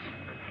that.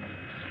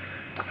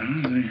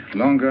 Well, the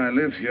longer I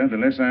live here, the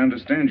less I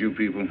understand you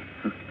people.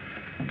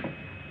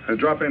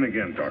 Drop in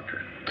again,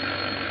 Doctor.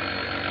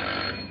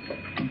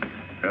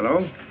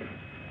 Hello?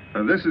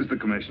 This is the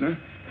commissioner.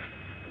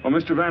 Oh,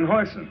 Mr. Van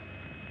Huysen.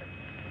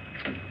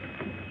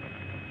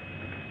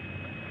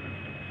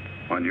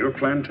 On your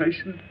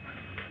plantation?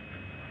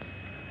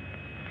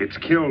 It's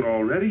killed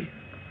already?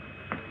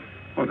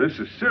 Oh, this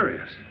is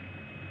serious.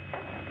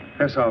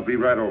 Yes, I'll be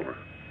right over.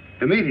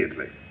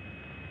 Immediately.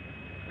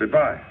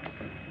 Goodbye.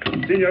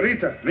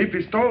 Senorita, mi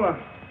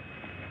pistola.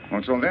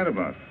 What's all that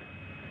about?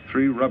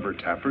 3 rubber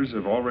tappers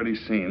have already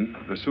seen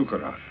the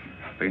sukarat.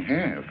 They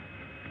have?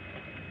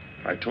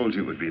 I told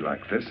you it would be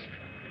like this.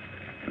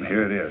 And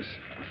here it is.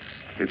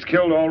 It's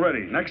killed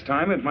already. Next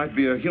time, it might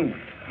be a human.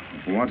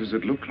 What does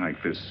it look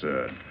like, this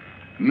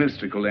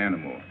mystical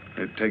animal?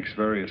 It takes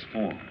various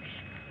forms.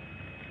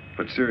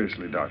 But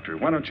seriously, Doctor,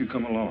 why don't you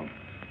come along?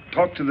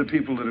 Talk to the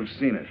people that have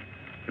seen it.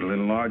 It'll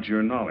enlarge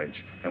your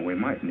knowledge, and we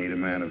might need a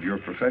man of your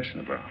profession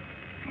about.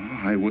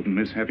 Oh, I wouldn't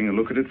miss having a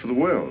look at it for the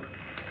world.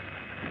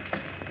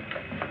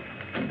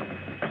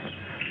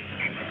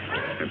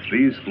 If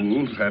these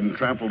fools hadn't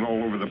trampled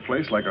all over the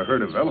place like a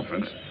herd of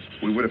elephants,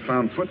 we would have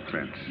found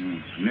footprints.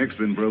 Neck's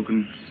been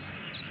broken,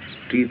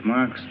 teeth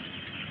marks,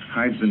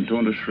 hide's been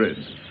torn to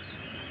shreds.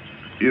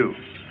 You,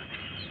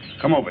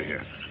 come over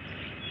here.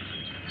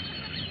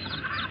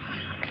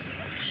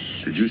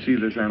 Did you see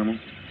this animal?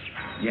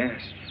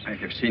 Yes, I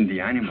have seen the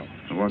animal.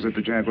 Was it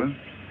the jaguar?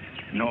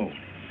 No,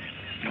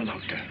 No,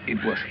 Doctor.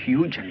 It was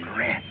huge and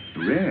red.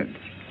 Red?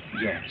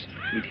 Yes.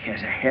 It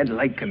has a head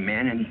like a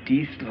man and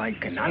teeth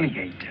like an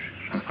alligator.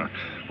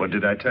 What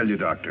did I tell you,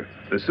 Doctor?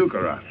 The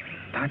Sukara.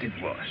 That it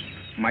was.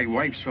 My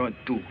wife saw it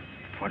too.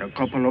 For a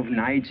couple of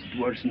nights, it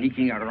was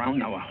sneaking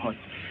around our hut.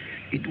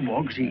 It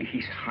walks in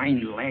his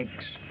hind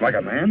legs. Like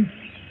a man?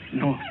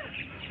 No,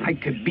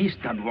 like a beast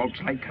that walks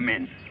like a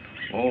man.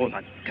 Oh,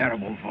 that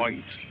terrible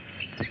voice.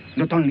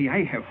 Not only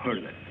I have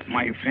heard it,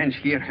 my friends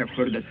here have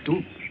heard it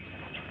too.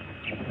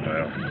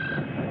 Well,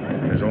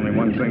 there's only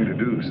one thing to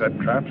do. Set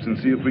traps and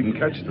see if we can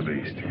catch the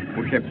beast.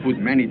 We have put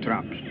many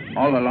traps,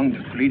 all along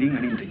the clearing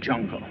and in the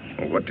jungle.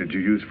 Well, what did you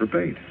use for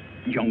bait?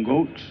 Young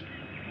goats.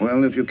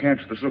 Well, if you catch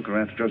the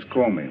Sukarat, just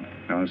call me.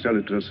 I'll sell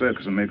it to a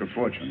circus and make a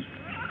fortune.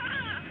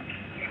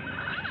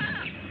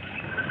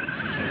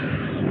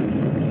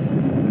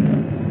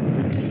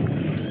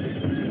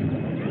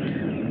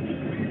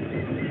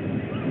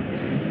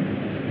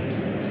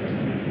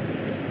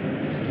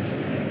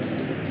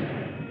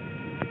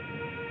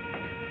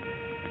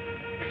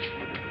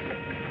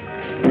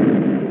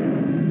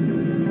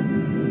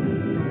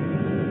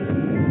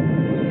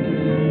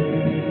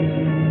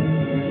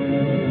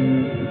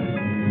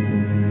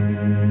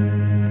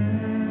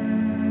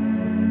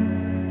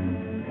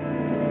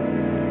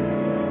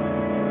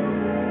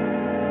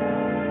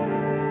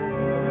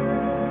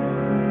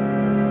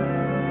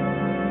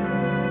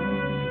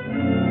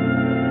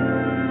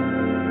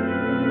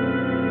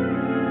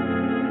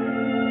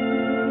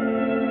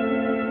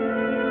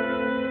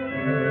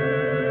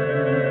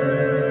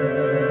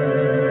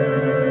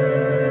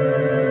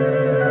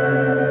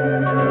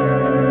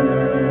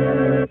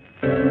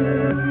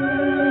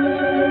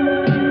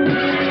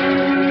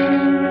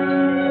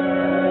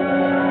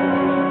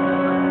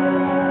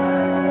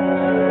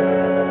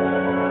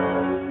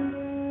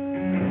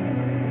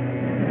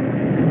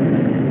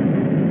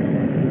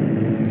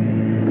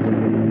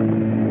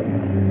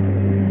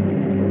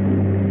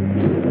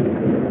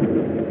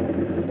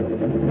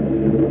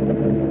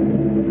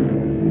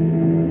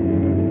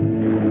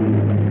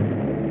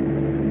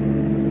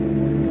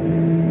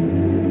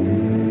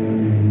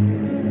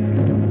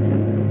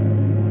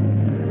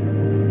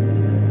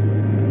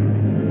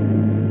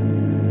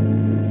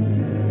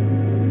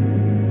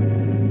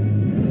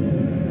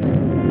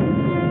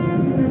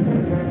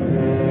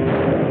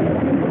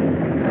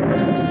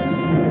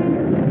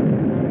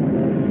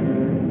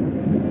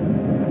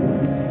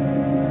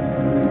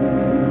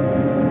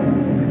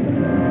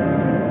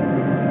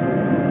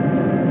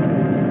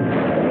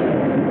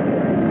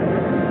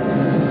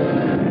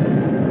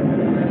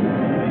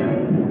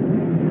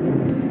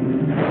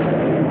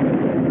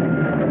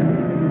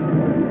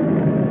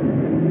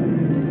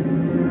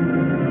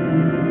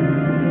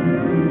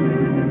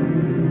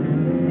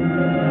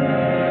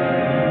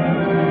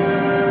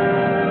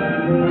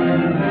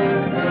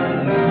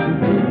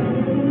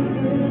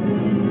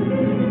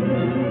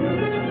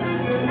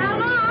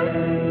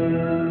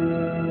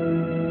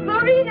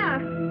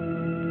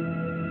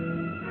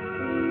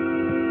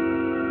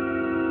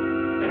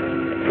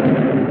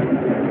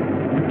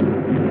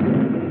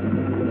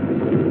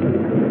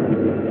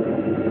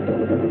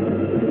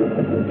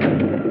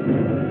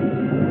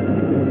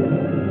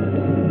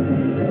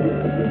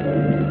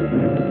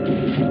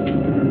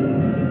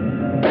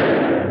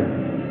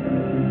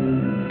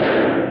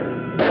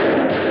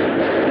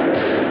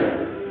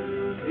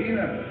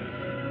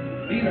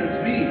 Dina,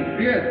 it's me,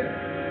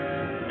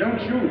 Viet. Don't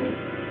shoot.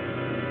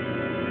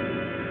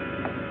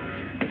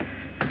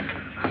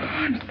 Oh,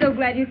 I'm so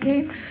glad you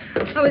came.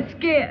 I was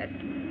scared.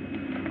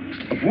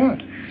 Of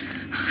what?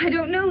 I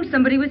don't know.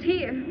 Somebody was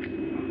here.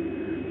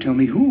 Tell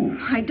me who.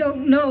 I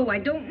don't know. I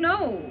don't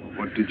know.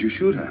 What did you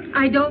shoot at?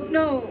 I don't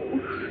know.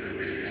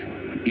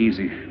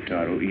 Easy,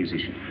 Taro,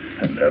 easy.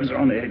 Her nerves are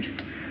on edge.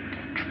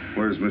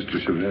 Where's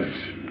Mr. Chavez?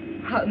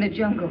 Out in the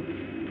jungle.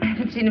 I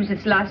haven't seen him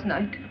since last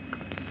night.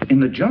 In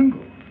the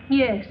jungle?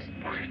 Yes.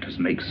 Well, it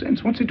doesn't make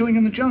sense. What's he doing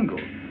in the jungle?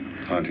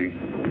 Hunting.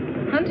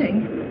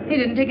 Hunting? He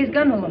didn't take his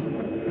gun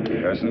along. He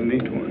hasn't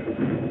need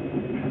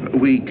one.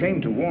 We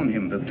came to warn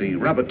him that the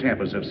rubber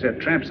tappers have set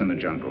traps in the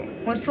jungle.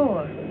 What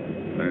for?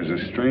 There's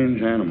a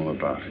strange animal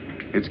about.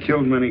 It's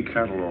killed many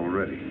cattle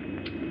already.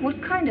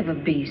 What kind of a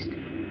beast?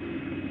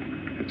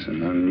 It's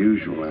an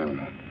unusual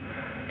animal.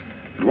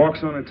 It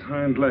walks on its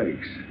hind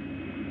legs.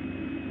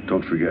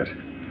 Don't forget.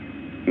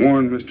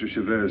 Warn Mr.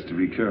 Chavez to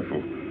be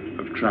careful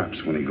of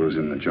traps when he goes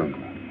in the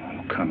jungle.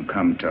 Oh,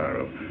 come,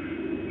 Taro.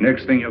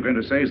 Next thing you're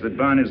going to say is that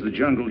Barney's the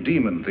jungle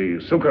demon, the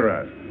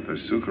Sukarath. The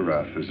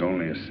Sukarath is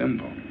only a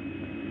symbol.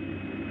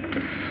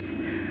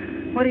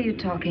 What are you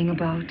talking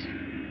about?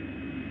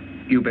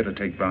 You better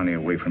take Barney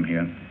away from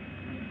here.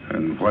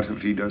 And what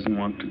if he doesn't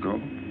want to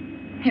go?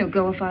 He'll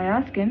go if I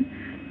ask him.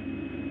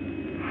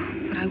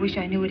 But I wish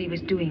I knew what he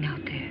was doing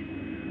out there.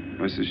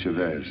 Mrs.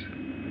 Chavez,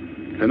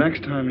 the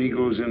next time he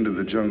goes into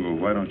the jungle,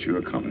 why don't you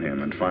accompany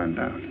him and find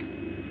out?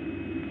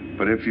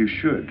 But if you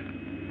should,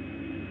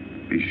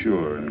 be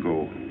sure and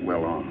go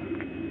well armed.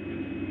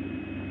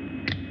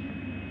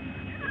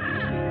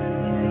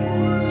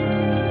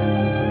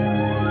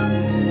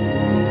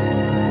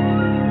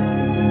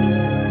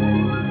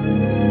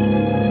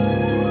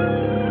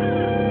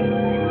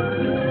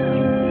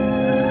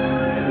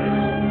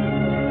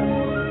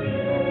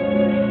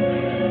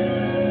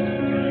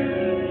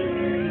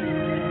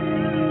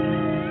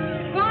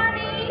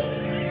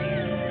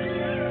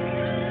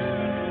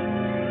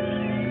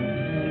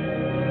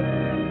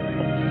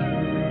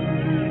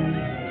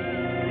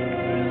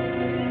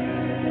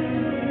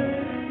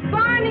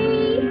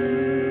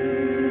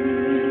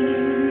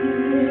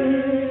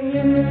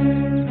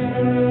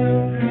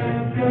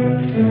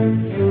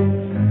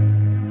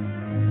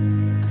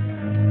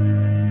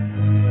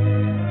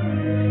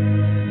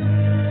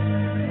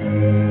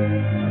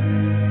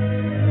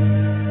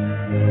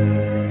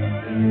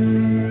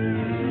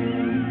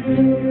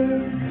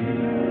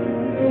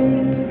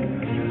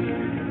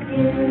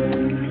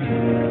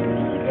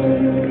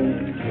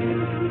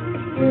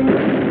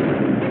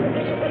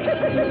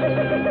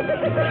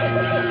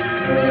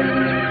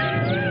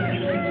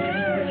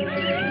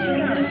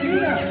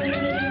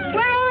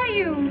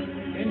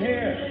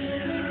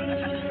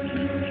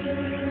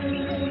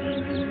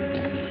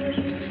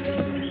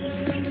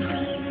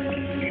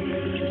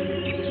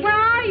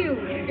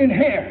 In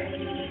here.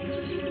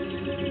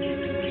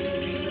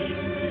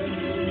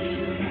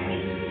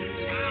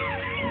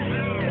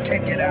 I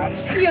can't get out.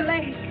 Your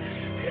leg.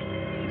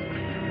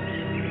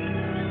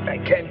 I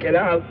can't get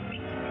out.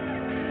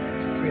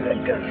 Give me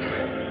that gun.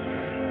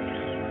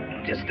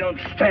 Just don't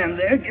stand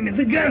there. Give me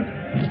the gun.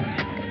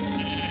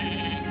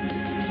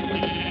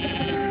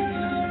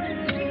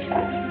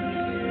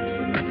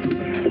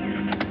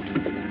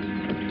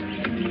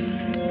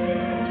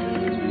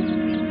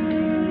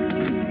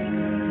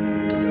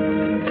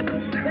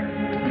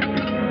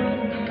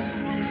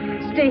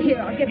 Stay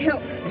here. I'll get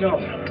help. No.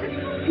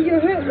 You're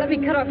hurt. Let me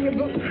cut off your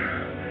boot.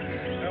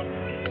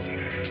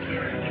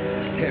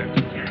 Here.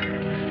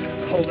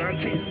 Hold on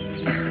to you.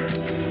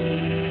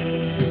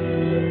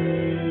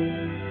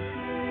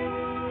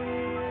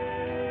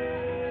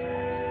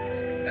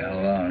 How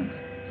long?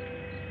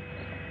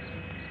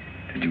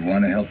 Did you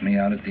want to help me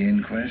out at the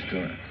inquest,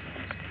 or...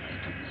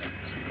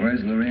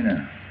 Where's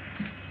Lorena?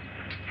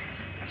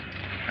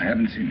 I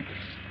haven't seen her.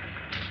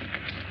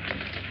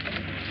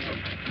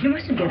 You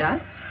mustn't get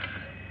up.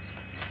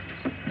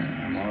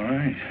 I'm all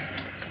right.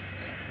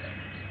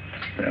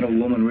 That old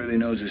woman really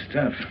knows her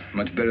stuff.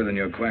 Much better than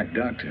your quack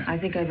doctor. I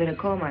think I better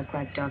call my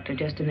quack doctor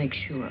just to make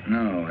sure.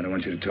 No, I don't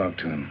want you to talk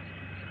to him.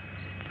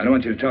 I don't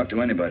want you to talk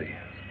to anybody.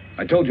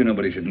 I told you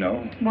nobody should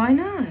know. Why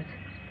not?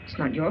 It's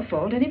not your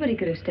fault. Anybody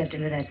could have stepped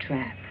into that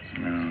trap.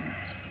 No.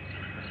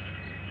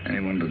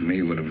 Anyone but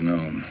me would have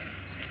known.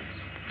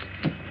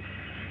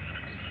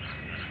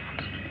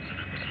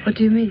 What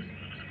do you mean?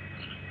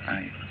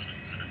 I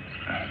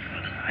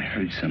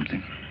heard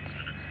something.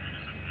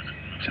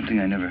 Something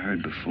I never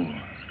heard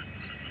before.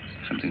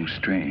 Something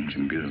strange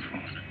and beautiful.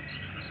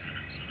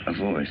 A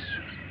voice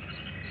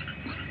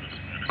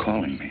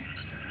calling me.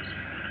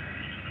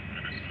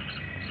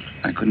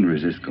 I couldn't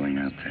resist going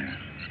out there.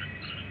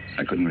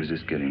 I couldn't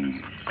resist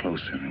getting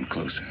closer and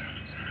closer.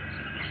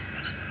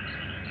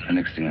 The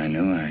next thing I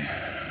knew,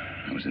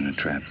 I was in a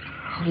trap.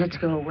 Oh, let's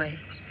go away.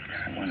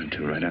 I wanted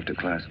to right after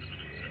class.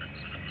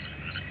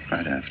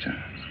 Right after.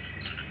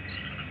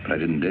 But I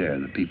didn't dare.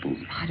 The people...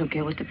 I don't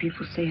care what the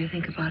people say or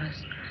think about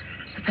us.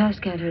 The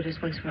past can't hurt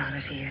us once we're out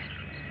of here.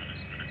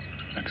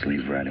 Let's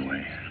leave right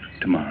away.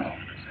 Tomorrow.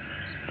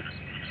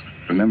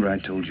 Remember I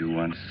told you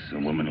once a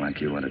woman like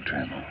you ought to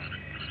travel.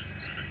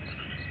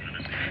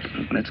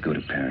 Let's go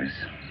to Paris.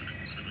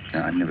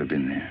 Now, I've never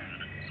been there.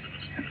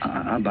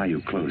 I'll buy you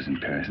clothes in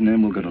Paris, and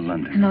then we'll go to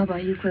London. And I'll buy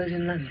you clothes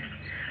in London.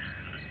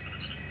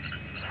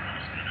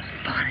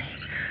 Barney,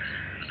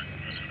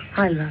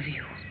 I love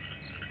you.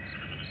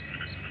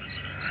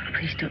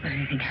 Please don't let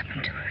anything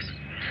happen to us.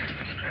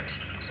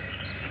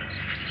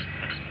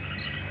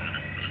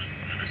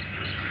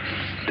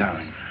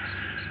 Darling.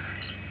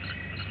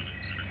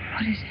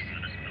 What is it?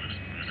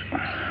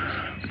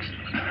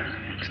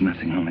 It's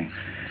nothing, only...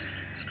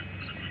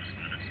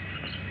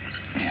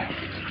 Yeah,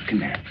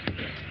 come here.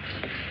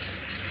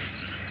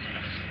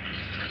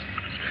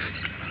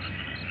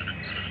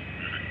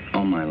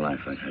 All my life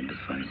I've had to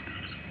fight.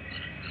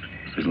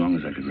 As long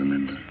as I could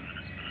remember.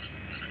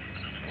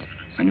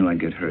 I knew I'd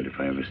get hurt if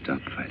I ever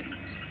stopped fighting.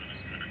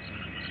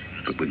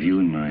 But with you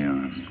in my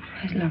arms...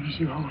 As long as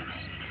you hold me.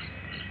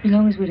 As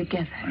long as we're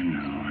together. I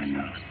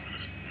know.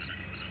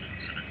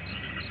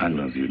 I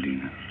love you,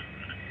 Dina.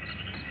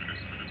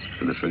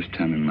 For the first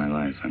time in my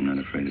life, I'm not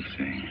afraid of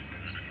saying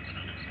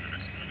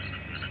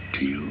it.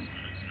 To you,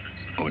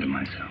 or to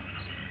myself.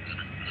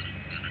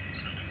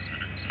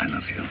 I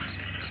love you.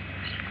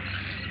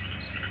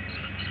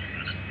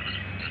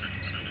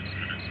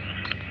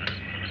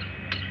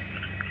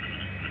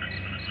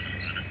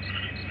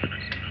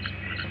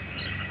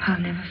 I'll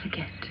never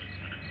forget.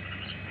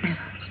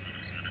 Never.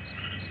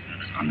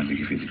 I'll never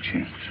give you the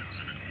chance.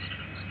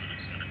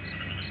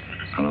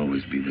 I'll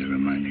always be there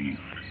reminding you.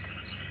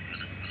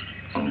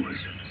 Always.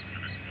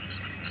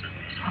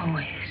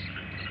 Always.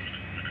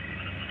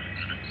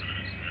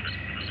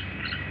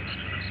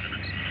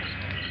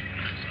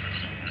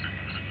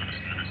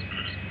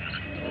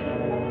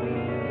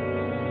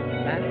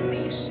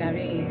 Barney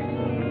Chavez.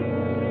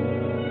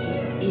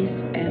 He is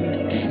an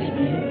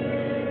animal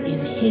in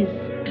his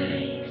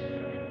eyes.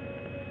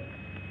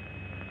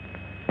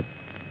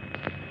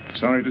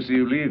 Sorry to see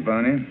you leave,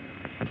 Barney.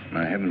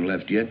 I haven't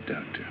left yet,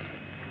 Doctor.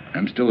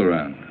 I'm still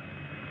around.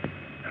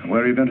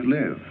 Where are you going to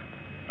live?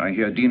 I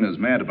hear Dina's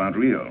mad about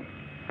Rio.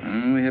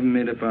 We haven't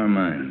made up our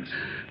minds.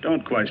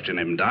 Don't question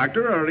him,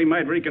 Doctor, or he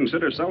might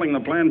reconsider selling the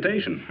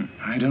plantation.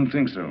 I don't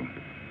think so.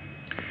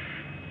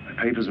 The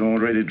papers are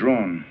already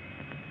drawn.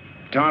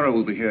 Taro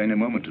will be here any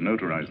moment to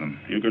notarize them.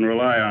 You can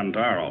rely on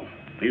Taro.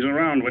 He's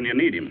around when you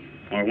need him,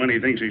 or when he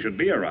thinks he should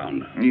be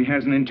around. He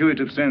has an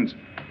intuitive sense.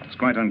 It's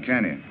quite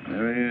uncanny.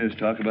 There he is.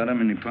 Talk about him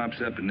and he pops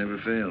up. It never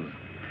fails.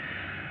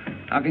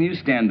 How can you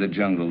stand the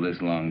jungle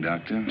this long,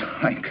 Doctor?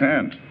 I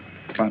can't.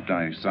 But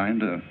I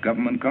signed a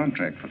government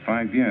contract for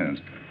 5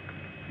 years.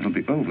 It'll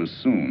be over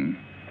soon.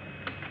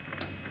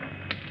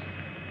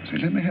 Say,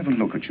 let me have a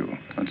look at you.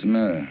 What's the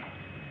matter?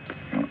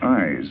 Your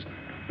eyes,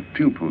 the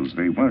pupils,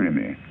 they worry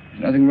me.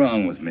 There's nothing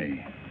wrong with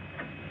me.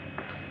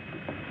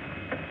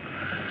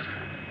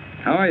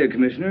 How are you,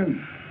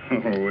 Commissioner?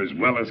 Oh, as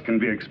well as can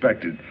be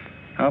expected.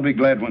 I'll be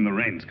glad when the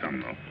rains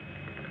come, though.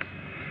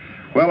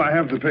 Well, I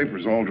have the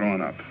papers all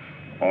drawn up.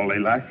 All they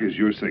lack is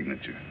your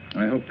signature.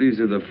 I hope these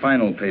are the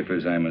final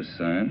papers I must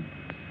sign.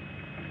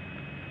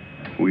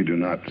 We do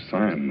not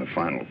sign the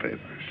final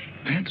papers.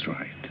 That's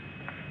right.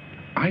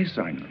 I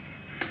sign them.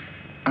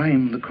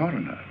 I'm the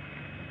coroner.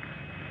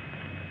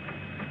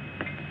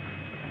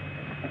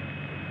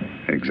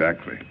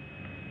 Exactly.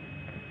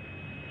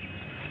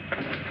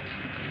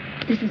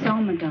 This is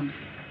all, madame.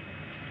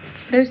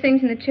 Those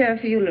things in the chair are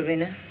for you,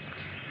 Lorena.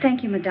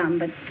 Thank you, madame,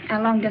 but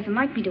Alon doesn't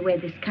like me to wear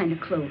this kind of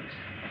clothes.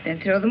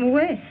 Then throw them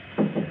away.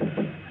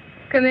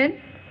 Come in.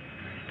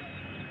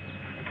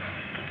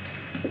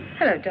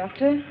 Hello,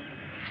 Doctor.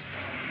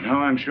 No,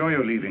 I'm sure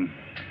you're leaving.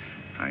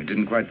 I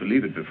didn't quite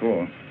believe it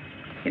before.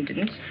 You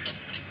didn't?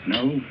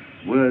 No,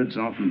 words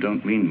often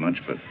don't mean much,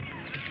 but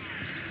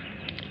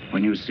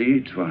when you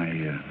see it,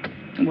 why,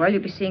 Well,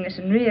 you'll be seeing us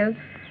in Rio.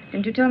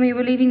 Didn't you tell me you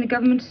were leaving the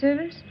government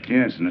service?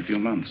 yes, in a few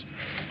months.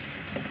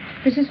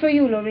 This is for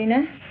you,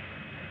 Lorena.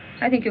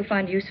 I think you'll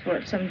find use for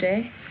it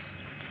someday.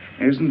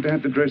 Isn't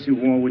that the dress you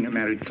wore when you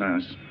married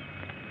Klass?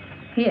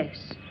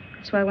 Yes.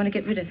 That's why I want to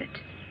get rid of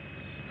it.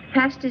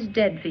 Past is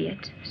dead,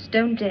 Viet.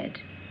 Stone dead.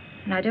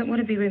 And I don't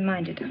want to be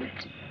reminded of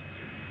it.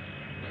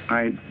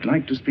 I'd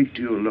like to speak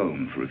to you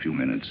alone for a few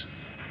minutes.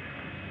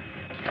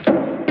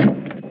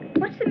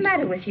 What's the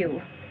matter with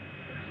you?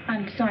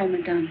 I'm sorry,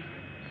 madame.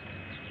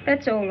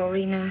 That's all,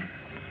 Lorena.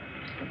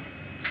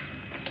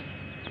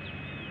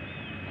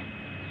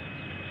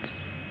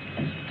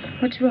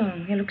 What's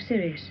wrong? You look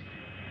serious.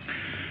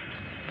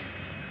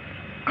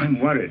 I'm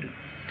worried.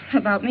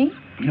 About me?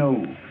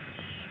 No.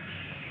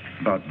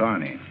 About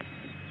Barney.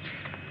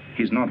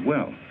 He's not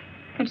well.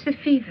 It's the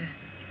fever.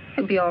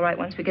 He'll be all right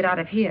once we get out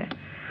of here.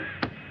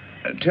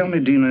 Tell me,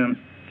 Dina,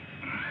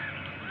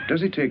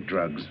 does he take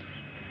drugs?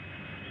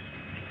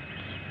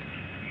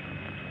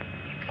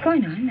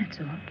 Quinine, that's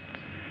all.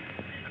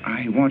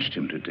 I watched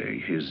him today.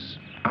 His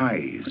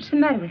eyes. What's the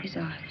matter with his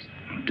eyes?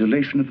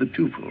 Dilation of the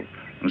pupil.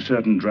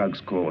 Certain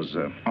drugs cause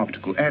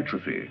optical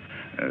atrophy,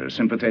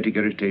 sympathetic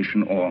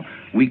irritation, or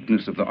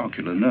weakness of the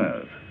ocular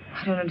nerve.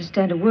 I don't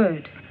understand a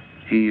word.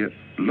 He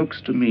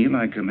looks to me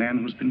like a man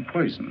who's been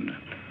poisoned.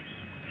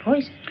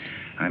 Poisoned?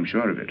 I'm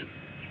sure of it.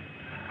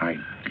 I'd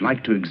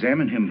like to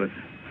examine him, but...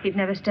 He'd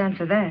never stand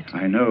for that.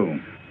 I know.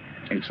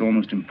 It's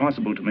almost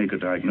impossible to make a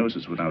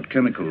diagnosis without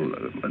chemical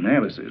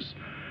analysis.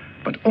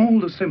 But all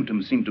the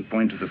symptoms seem to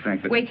point to the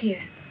fact that... Wait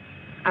here.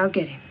 I'll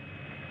get him.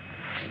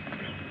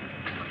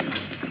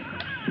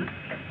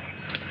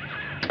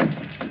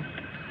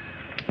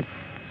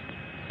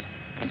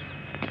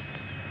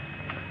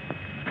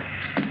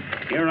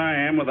 Here I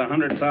am with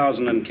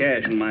 $100,000 in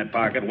cash in my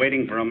pocket,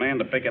 waiting for a man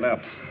to pick it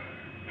up.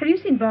 Have you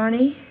seen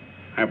Barney?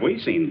 Have we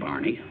seen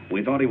Barney?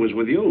 We thought he was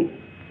with you.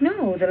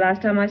 No, the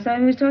last time I saw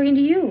him, he was talking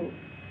to you.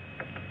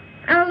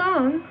 How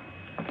long?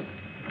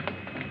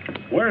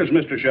 Where is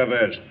Mr.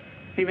 Chavez?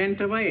 He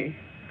went away.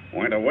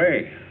 Went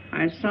away.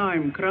 I saw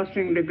him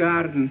crossing the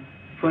garden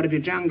for the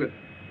jungle.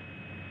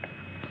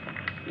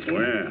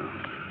 Well,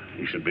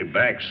 he should be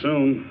back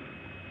soon.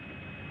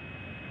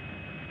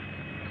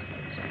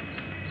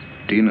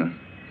 Dina.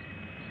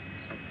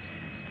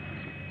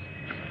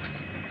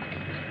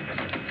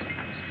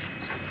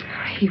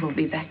 He won't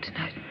be back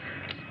tonight.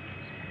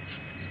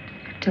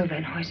 Tell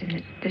Van Huysen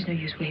that there's no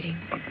use waiting.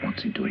 But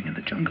what's he doing in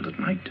the jungle at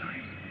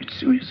nighttime? It's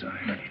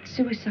suicide. It's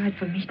suicide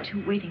for me,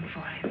 too, waiting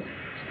for him.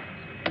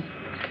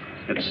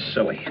 It's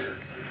silly.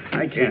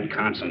 I can't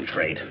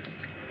concentrate.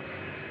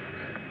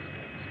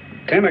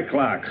 10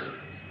 o'clock.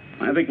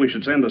 I think we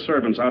should send the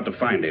servants out to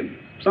find him.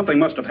 Something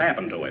must have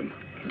happened to him.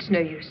 It's no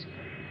use.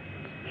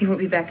 He won't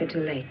be back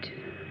until late.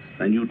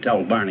 Then you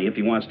tell Barney if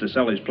he wants to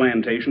sell his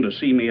plantation to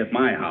see me at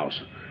my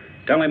house.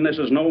 Tell him this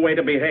is no way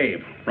to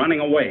behave, running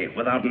away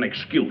without an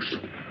excuse.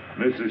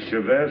 Mrs.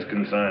 Chavez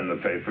can sign the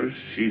papers.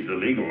 She's the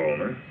legal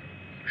owner.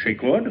 She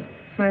could?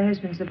 My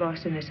husband's the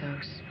boss in this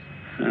house.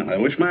 Well, I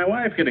wish my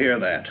wife could hear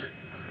that.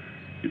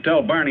 You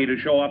tell Barney to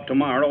show up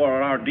tomorrow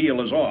or our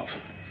deal is off.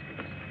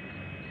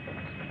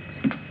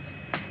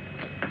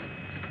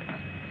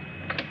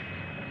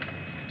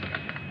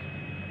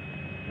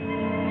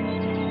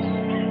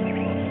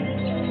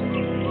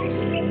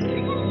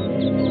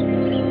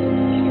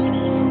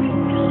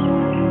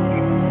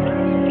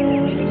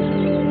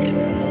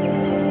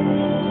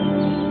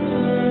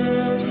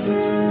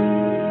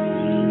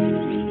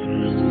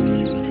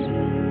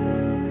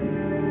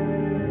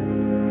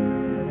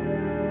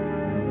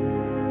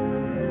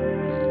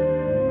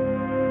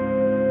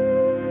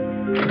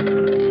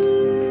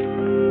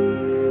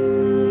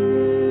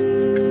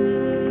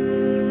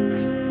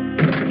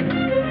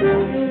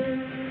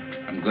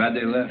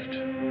 They left.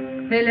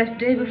 They left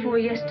day before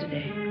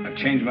yesterday. I've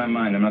changed my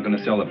mind. I'm not going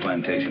to sell the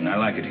plantation. I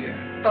like it here.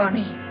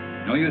 Barney.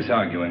 No use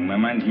arguing. My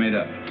mind's made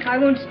up. I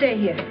won't stay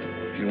here.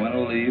 If you want to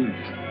leave,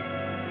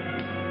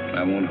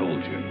 I won't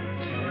hold you.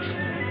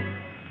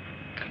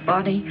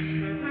 Barney,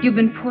 you've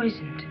been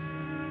poisoned.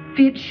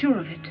 Viet's sure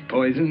of it.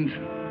 Poisoned?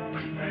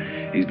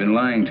 He's been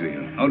lying to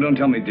you. Oh, don't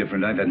tell me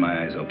different. I've had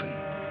my eyes open.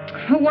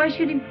 Why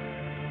should he?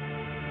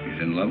 He's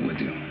in love with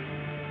you.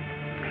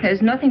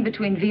 There's nothing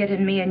between Viet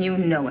and me, and you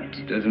know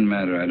it. Doesn't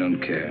matter. I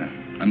don't care.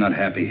 I'm not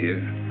happy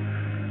here.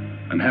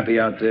 I'm happy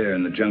out there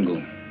in the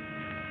jungle.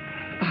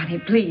 Barney,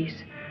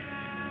 please.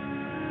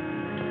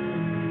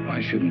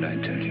 Why shouldn't I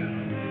tell you?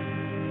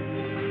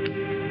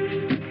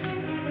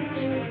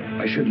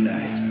 Why shouldn't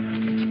I?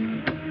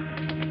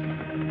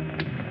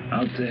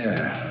 Out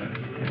there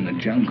in the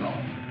jungle.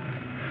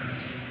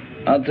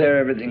 Out there,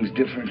 everything's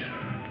different.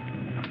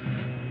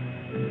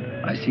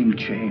 I seem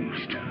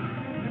changed.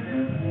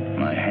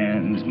 My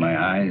hands, my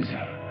eyes.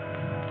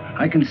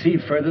 I can see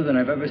further than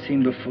I've ever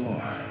seen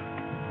before.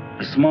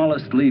 The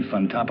smallest leaf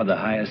on top of the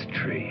highest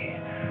tree.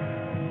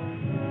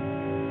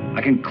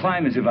 I can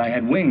climb as if I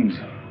had wings.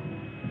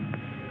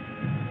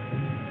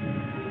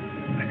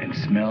 I can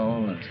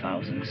smell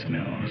 1,000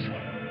 smells.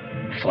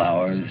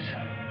 Flowers,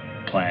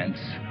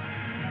 plants,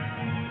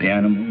 the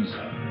animals.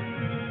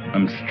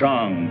 I'm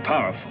strong,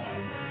 powerful.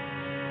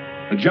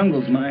 The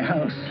jungle's my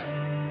house.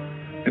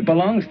 It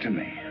belongs to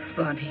me.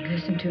 Barney,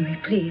 listen to me,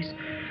 please.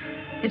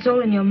 It's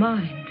all in your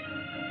mind.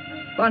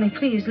 Barney,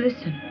 please,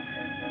 listen.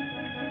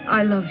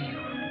 I love you.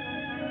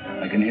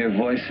 I can hear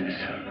voices.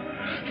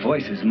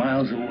 Voices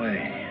miles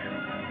away.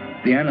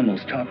 The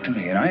animals talk to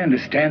me, and I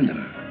understand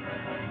them.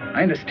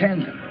 I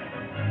understand them.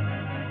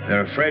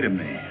 They're afraid of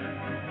me.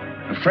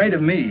 Afraid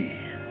of me.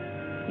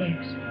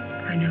 Yes,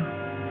 I know.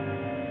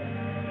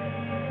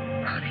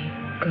 Barney,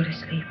 go to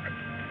sleep.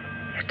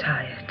 You're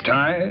tired.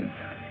 Tired?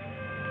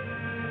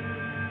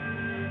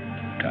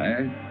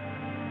 Tired?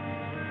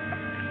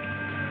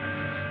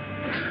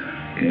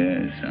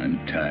 Yes, I'm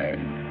tired.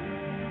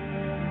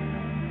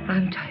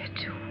 I'm tired,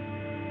 too.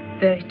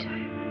 Very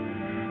tired.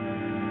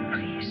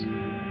 Please,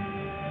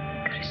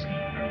 go to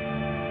sleep.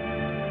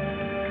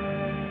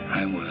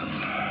 I will,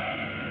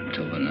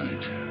 till the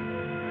night.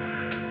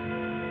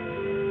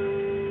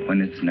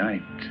 When it's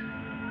night,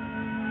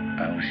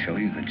 I'll show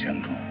you the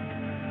jungle.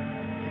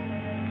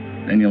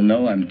 Then you'll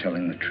know I'm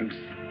telling the truth.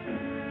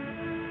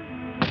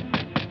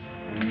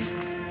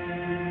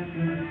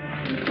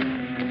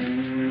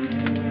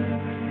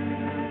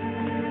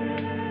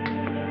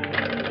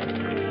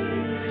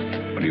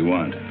 What do you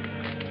want?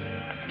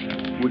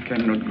 We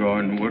cannot go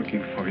on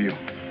working for you.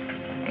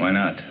 Why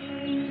not?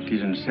 It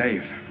isn't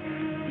safe.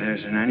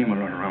 There's an animal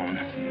around.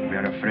 We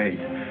are afraid.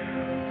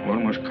 We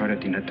almost caught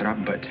it in a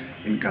trap, but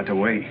it got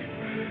away.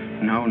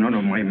 Now none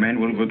of my men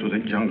will go to the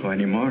jungle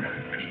anymore,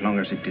 as long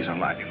as it is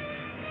alive.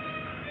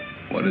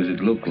 What does it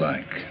look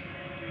like?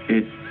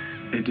 It...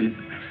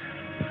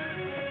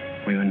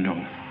 We don't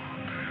know.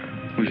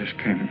 We just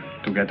came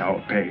to get our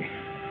pay.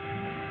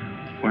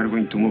 We're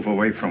going to move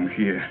away from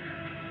here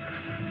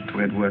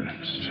to Edward,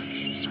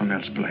 some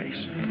else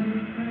place.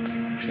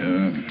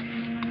 Sure.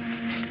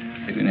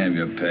 You can have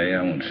your pay.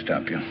 I won't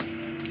stop you.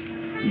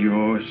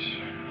 Yours,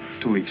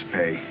 2 weeks'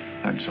 pay.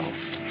 That's all.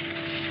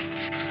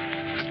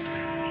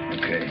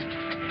 Okay.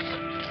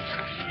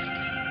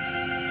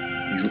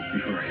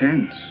 Your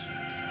hands.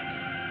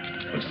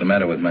 What's the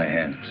matter with my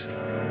hands?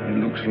 It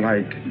looks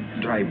like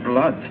dry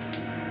blood.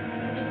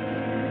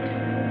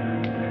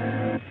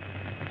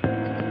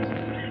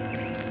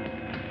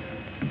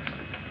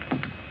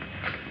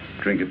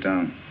 Drink it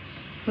down.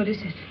 What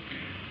is it?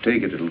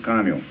 Take it. It'll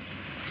calm you.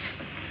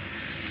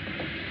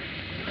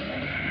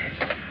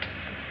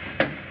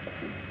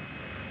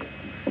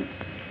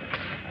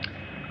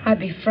 I'd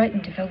be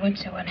frightened if I weren't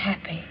so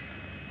unhappy.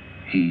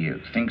 He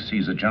thinks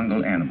he's a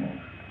jungle animal.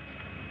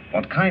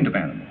 What kind of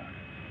animal?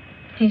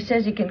 He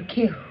says he can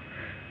kill.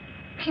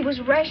 He was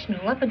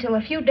rational up until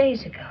a few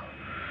days ago.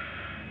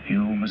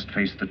 You must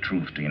face the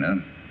truth,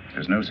 Dina.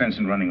 There's no sense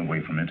in running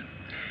away from it.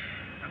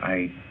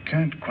 I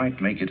can't quite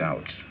make it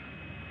out.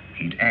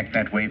 He'd act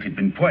that way if he'd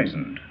been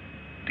poisoned.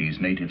 These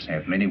natives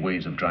have many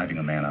ways of driving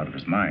a man out of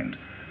his mind.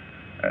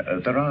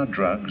 There are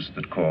drugs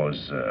that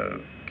cause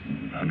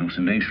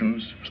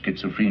hallucinations,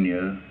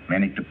 schizophrenia,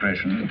 manic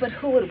depression. But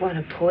who would want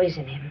to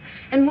poison him?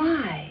 And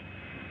why?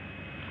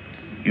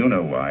 You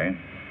know why.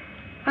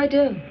 I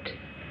don't.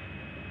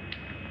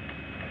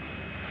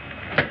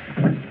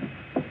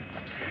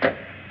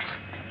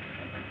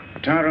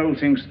 Taro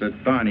thinks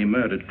that Barney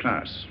murdered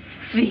Klass.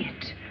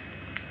 Viet.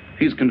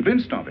 He's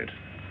convinced of it.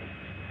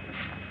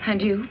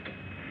 And you?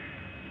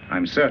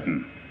 I'm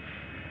certain.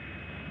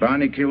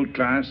 Barney killed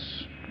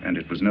Klass, and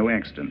it was no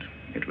accident.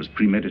 It was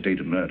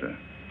premeditated murder.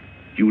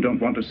 You don't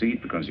want to see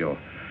it because you're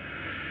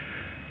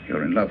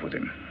in love with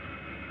him.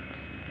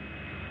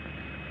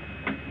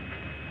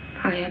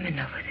 I am in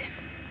love with him.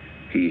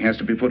 He has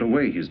to be put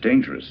away. He's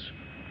dangerous.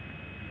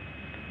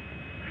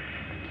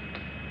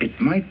 It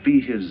might be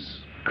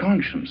his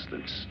conscience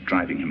that's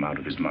driving him out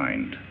of his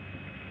mind.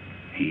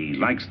 He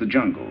likes the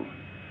jungle.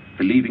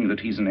 Believing that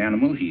he's an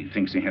animal, he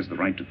thinks he has the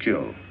right to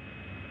kill.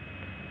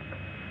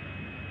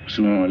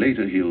 Sooner or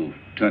later, he'll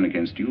turn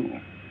against you.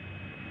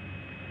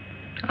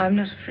 I'm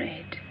not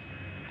afraid.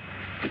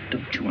 But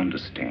don't you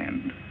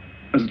understand?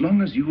 As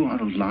long as you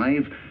are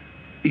alive,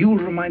 you'll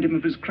remind him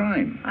of his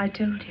crime. I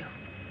told you.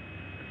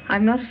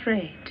 I'm not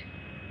afraid.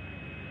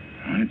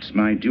 It's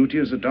my duty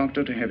as a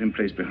doctor to have him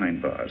placed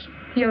behind bars.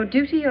 Your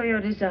duty or your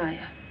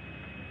desire?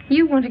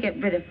 You want to get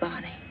rid of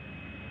Barney.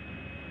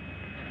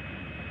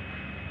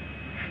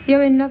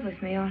 You're in love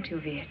with me, aren't you,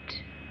 Viet?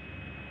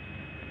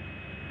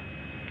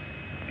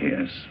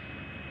 Yes.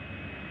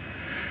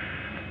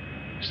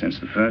 Since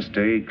the first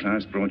day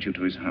Klass brought you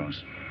to his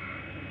house.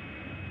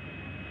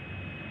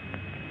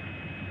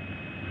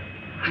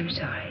 I'm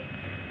sorry.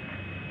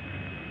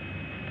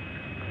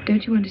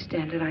 Don't you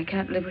understand that I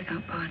can't live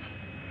without Barney?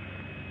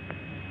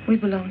 We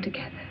belong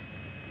together.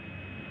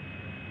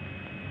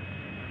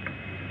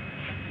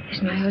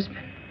 He's my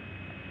husband.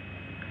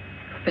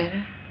 For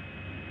better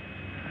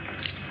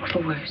or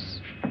for worse.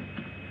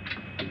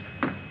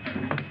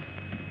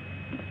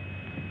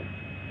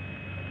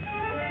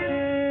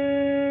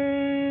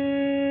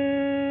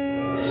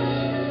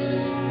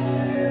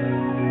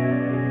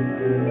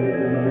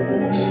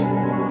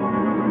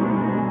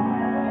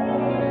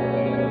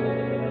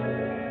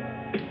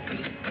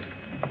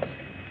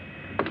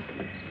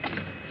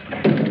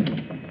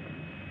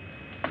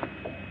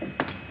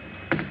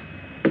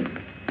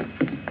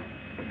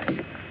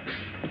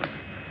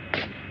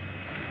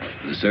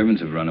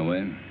 Servants have run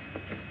away.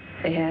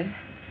 They have?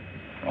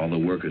 All the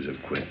workers have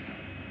quit.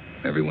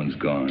 Everyone's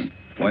gone.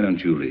 Why don't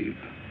you leave?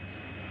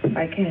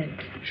 I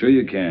can't. Sure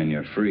you can.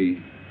 You're free.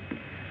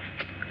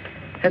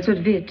 That's what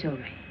Viet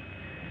told me.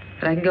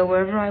 That I can go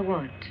wherever I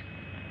want.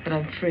 That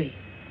I'm free.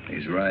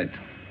 He's right.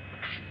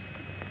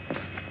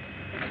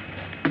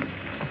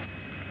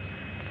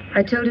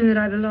 I told him that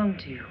I belong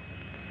to you.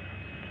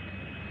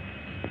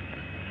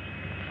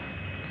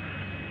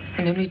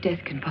 And only death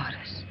can part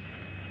us.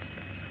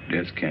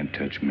 Death can't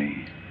touch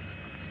me.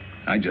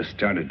 I just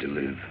started to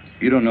live.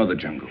 You don't know the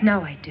jungle.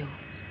 Now I do.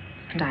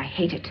 And I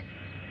hate it.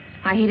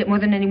 I hate it more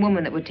than any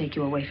woman that would take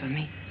you away from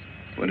me.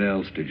 What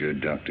else did your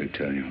doctor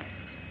tell you?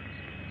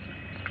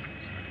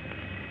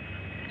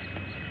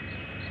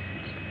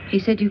 He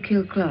said you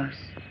killed Klass.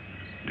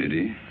 Did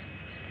he?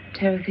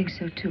 Taro thinks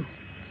so, too.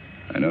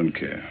 I don't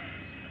care.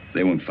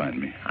 They won't find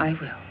me. I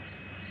will.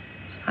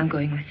 I'm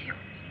going with you.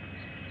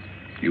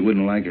 You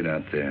wouldn't like it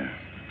out there.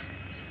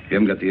 You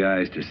haven't got the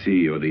eyes to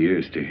see or the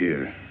ears to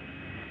hear.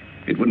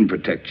 It wouldn't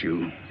protect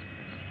you.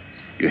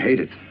 You hate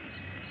it.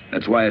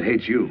 That's why it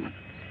hates you.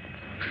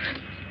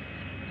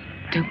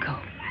 Don't go.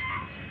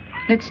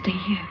 Let's stay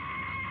here.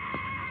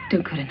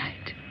 Don't go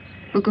tonight.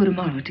 We'll go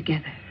tomorrow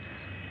together.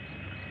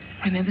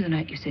 Remember the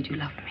night you said you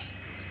loved me?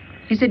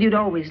 You said you'd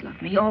always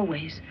love me,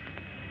 always.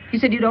 You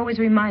said you'd always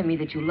remind me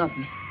that you loved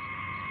me.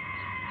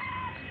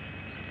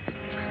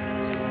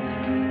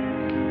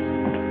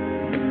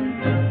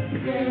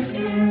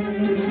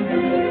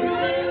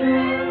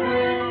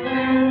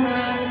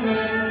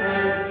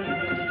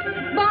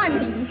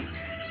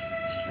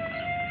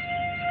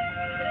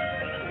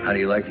 How do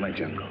you like my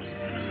jungle?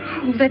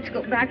 Oh, let's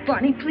go back,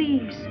 Barney,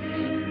 please.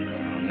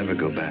 I'll never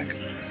go back.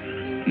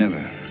 Never.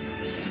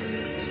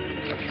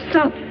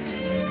 Stop.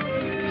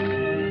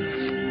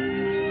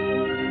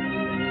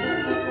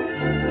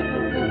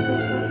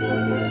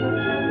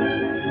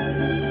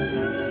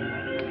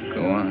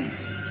 Go on.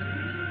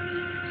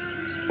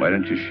 Why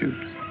don't you shoot?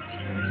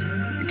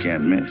 You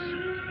can't miss.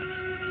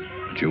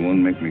 But you won't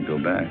make me go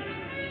back.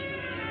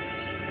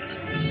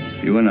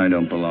 You and I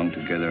don't belong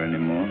together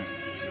anymore.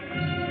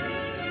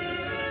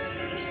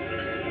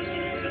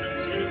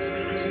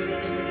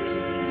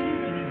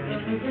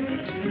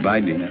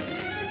 Goodbye, Dina.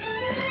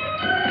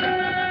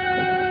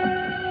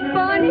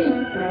 Barney!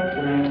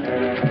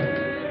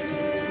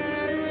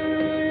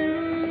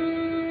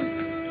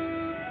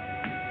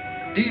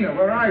 Dina,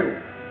 where are you?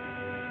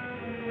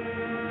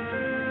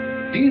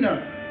 Dina!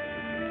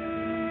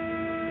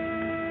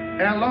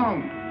 How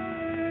long?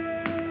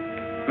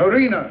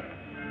 Lorena!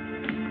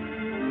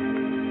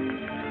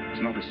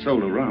 There's not a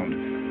soul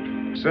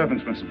around.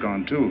 Servants must have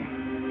gone, too.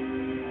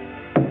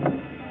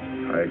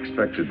 I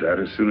expected that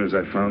as soon as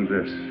I found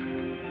this.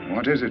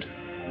 What is it?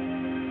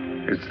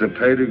 It's the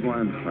Payton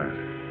plant.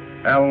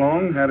 Al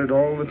Long had it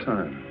all the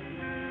time.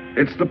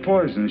 It's the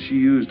poison she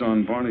used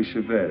on Barney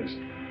Chavez.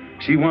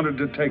 She wanted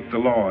to take the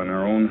law in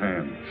her own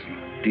hands.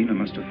 Dina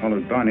must have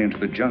followed Barney into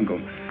the jungle.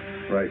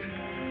 Right.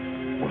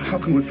 Well, how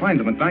can we find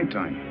them at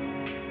nighttime?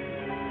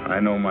 I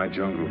know my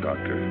jungle,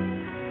 Doctor.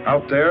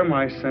 Out there,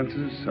 my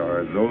senses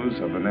are those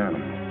of an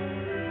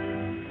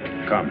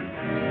animal. Come.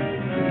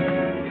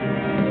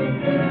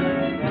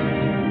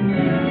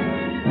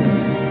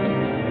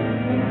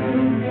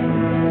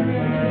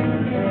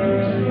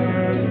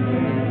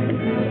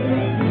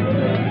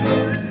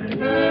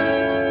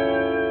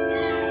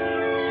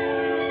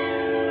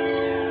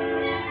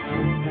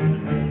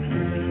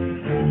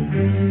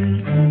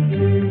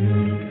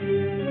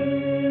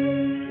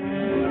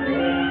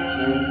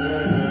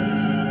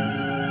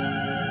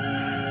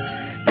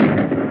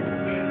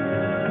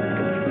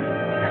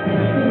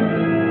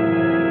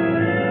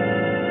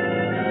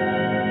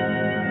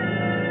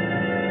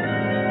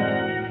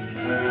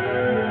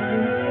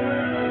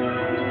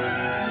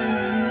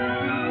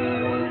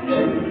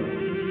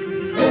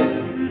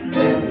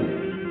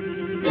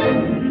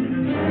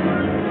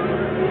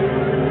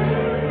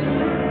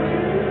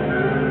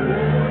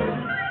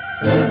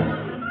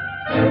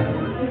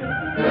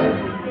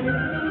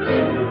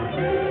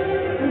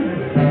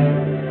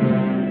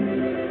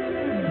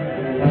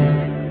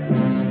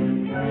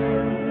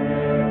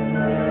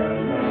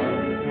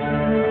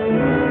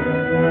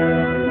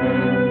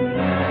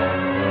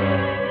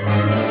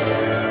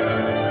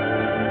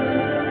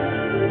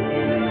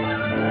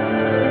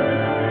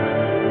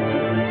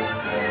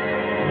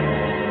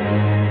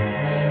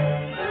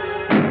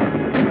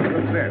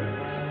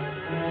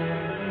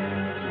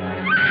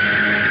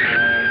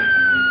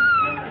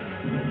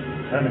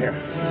 Come here.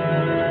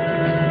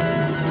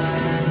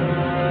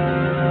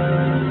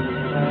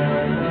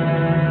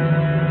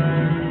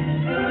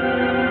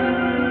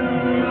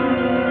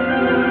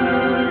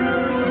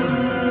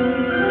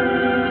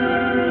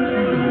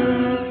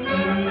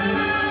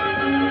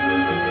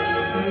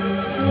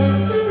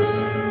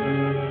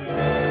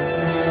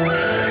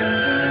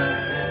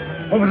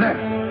 Over there.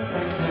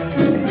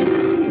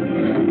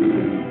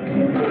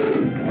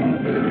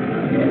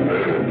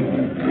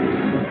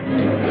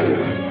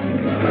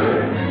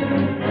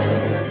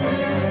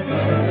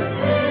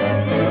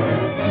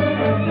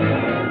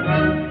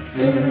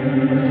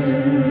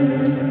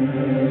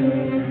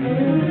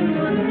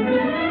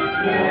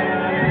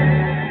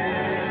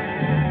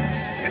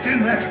 Get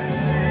in there.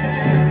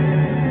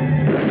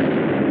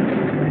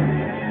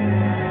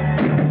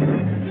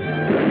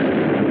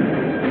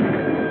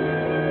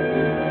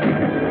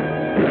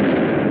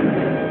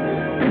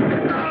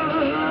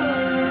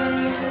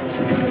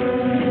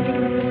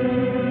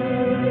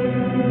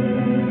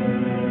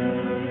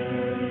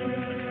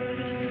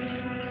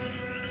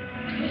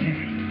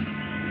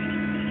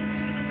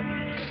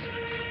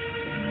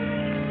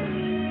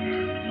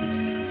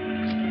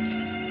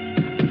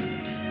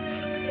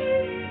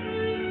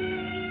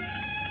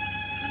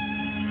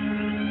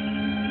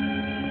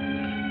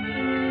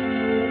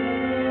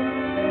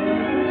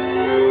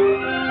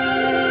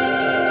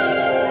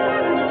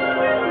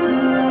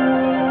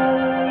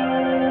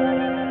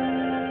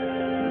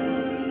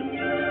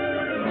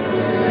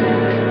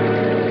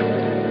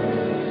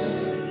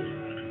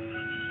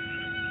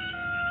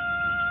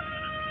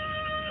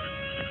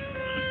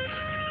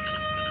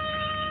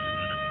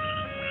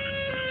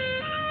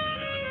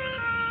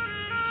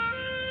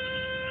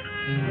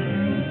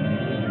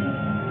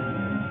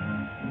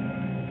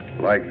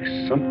 Like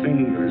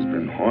something that has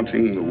been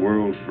haunting the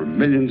world for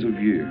millions of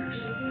years,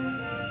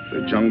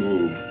 the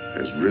jungle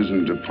has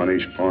risen to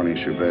punish Barney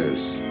Chavez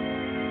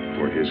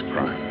for his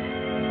crime.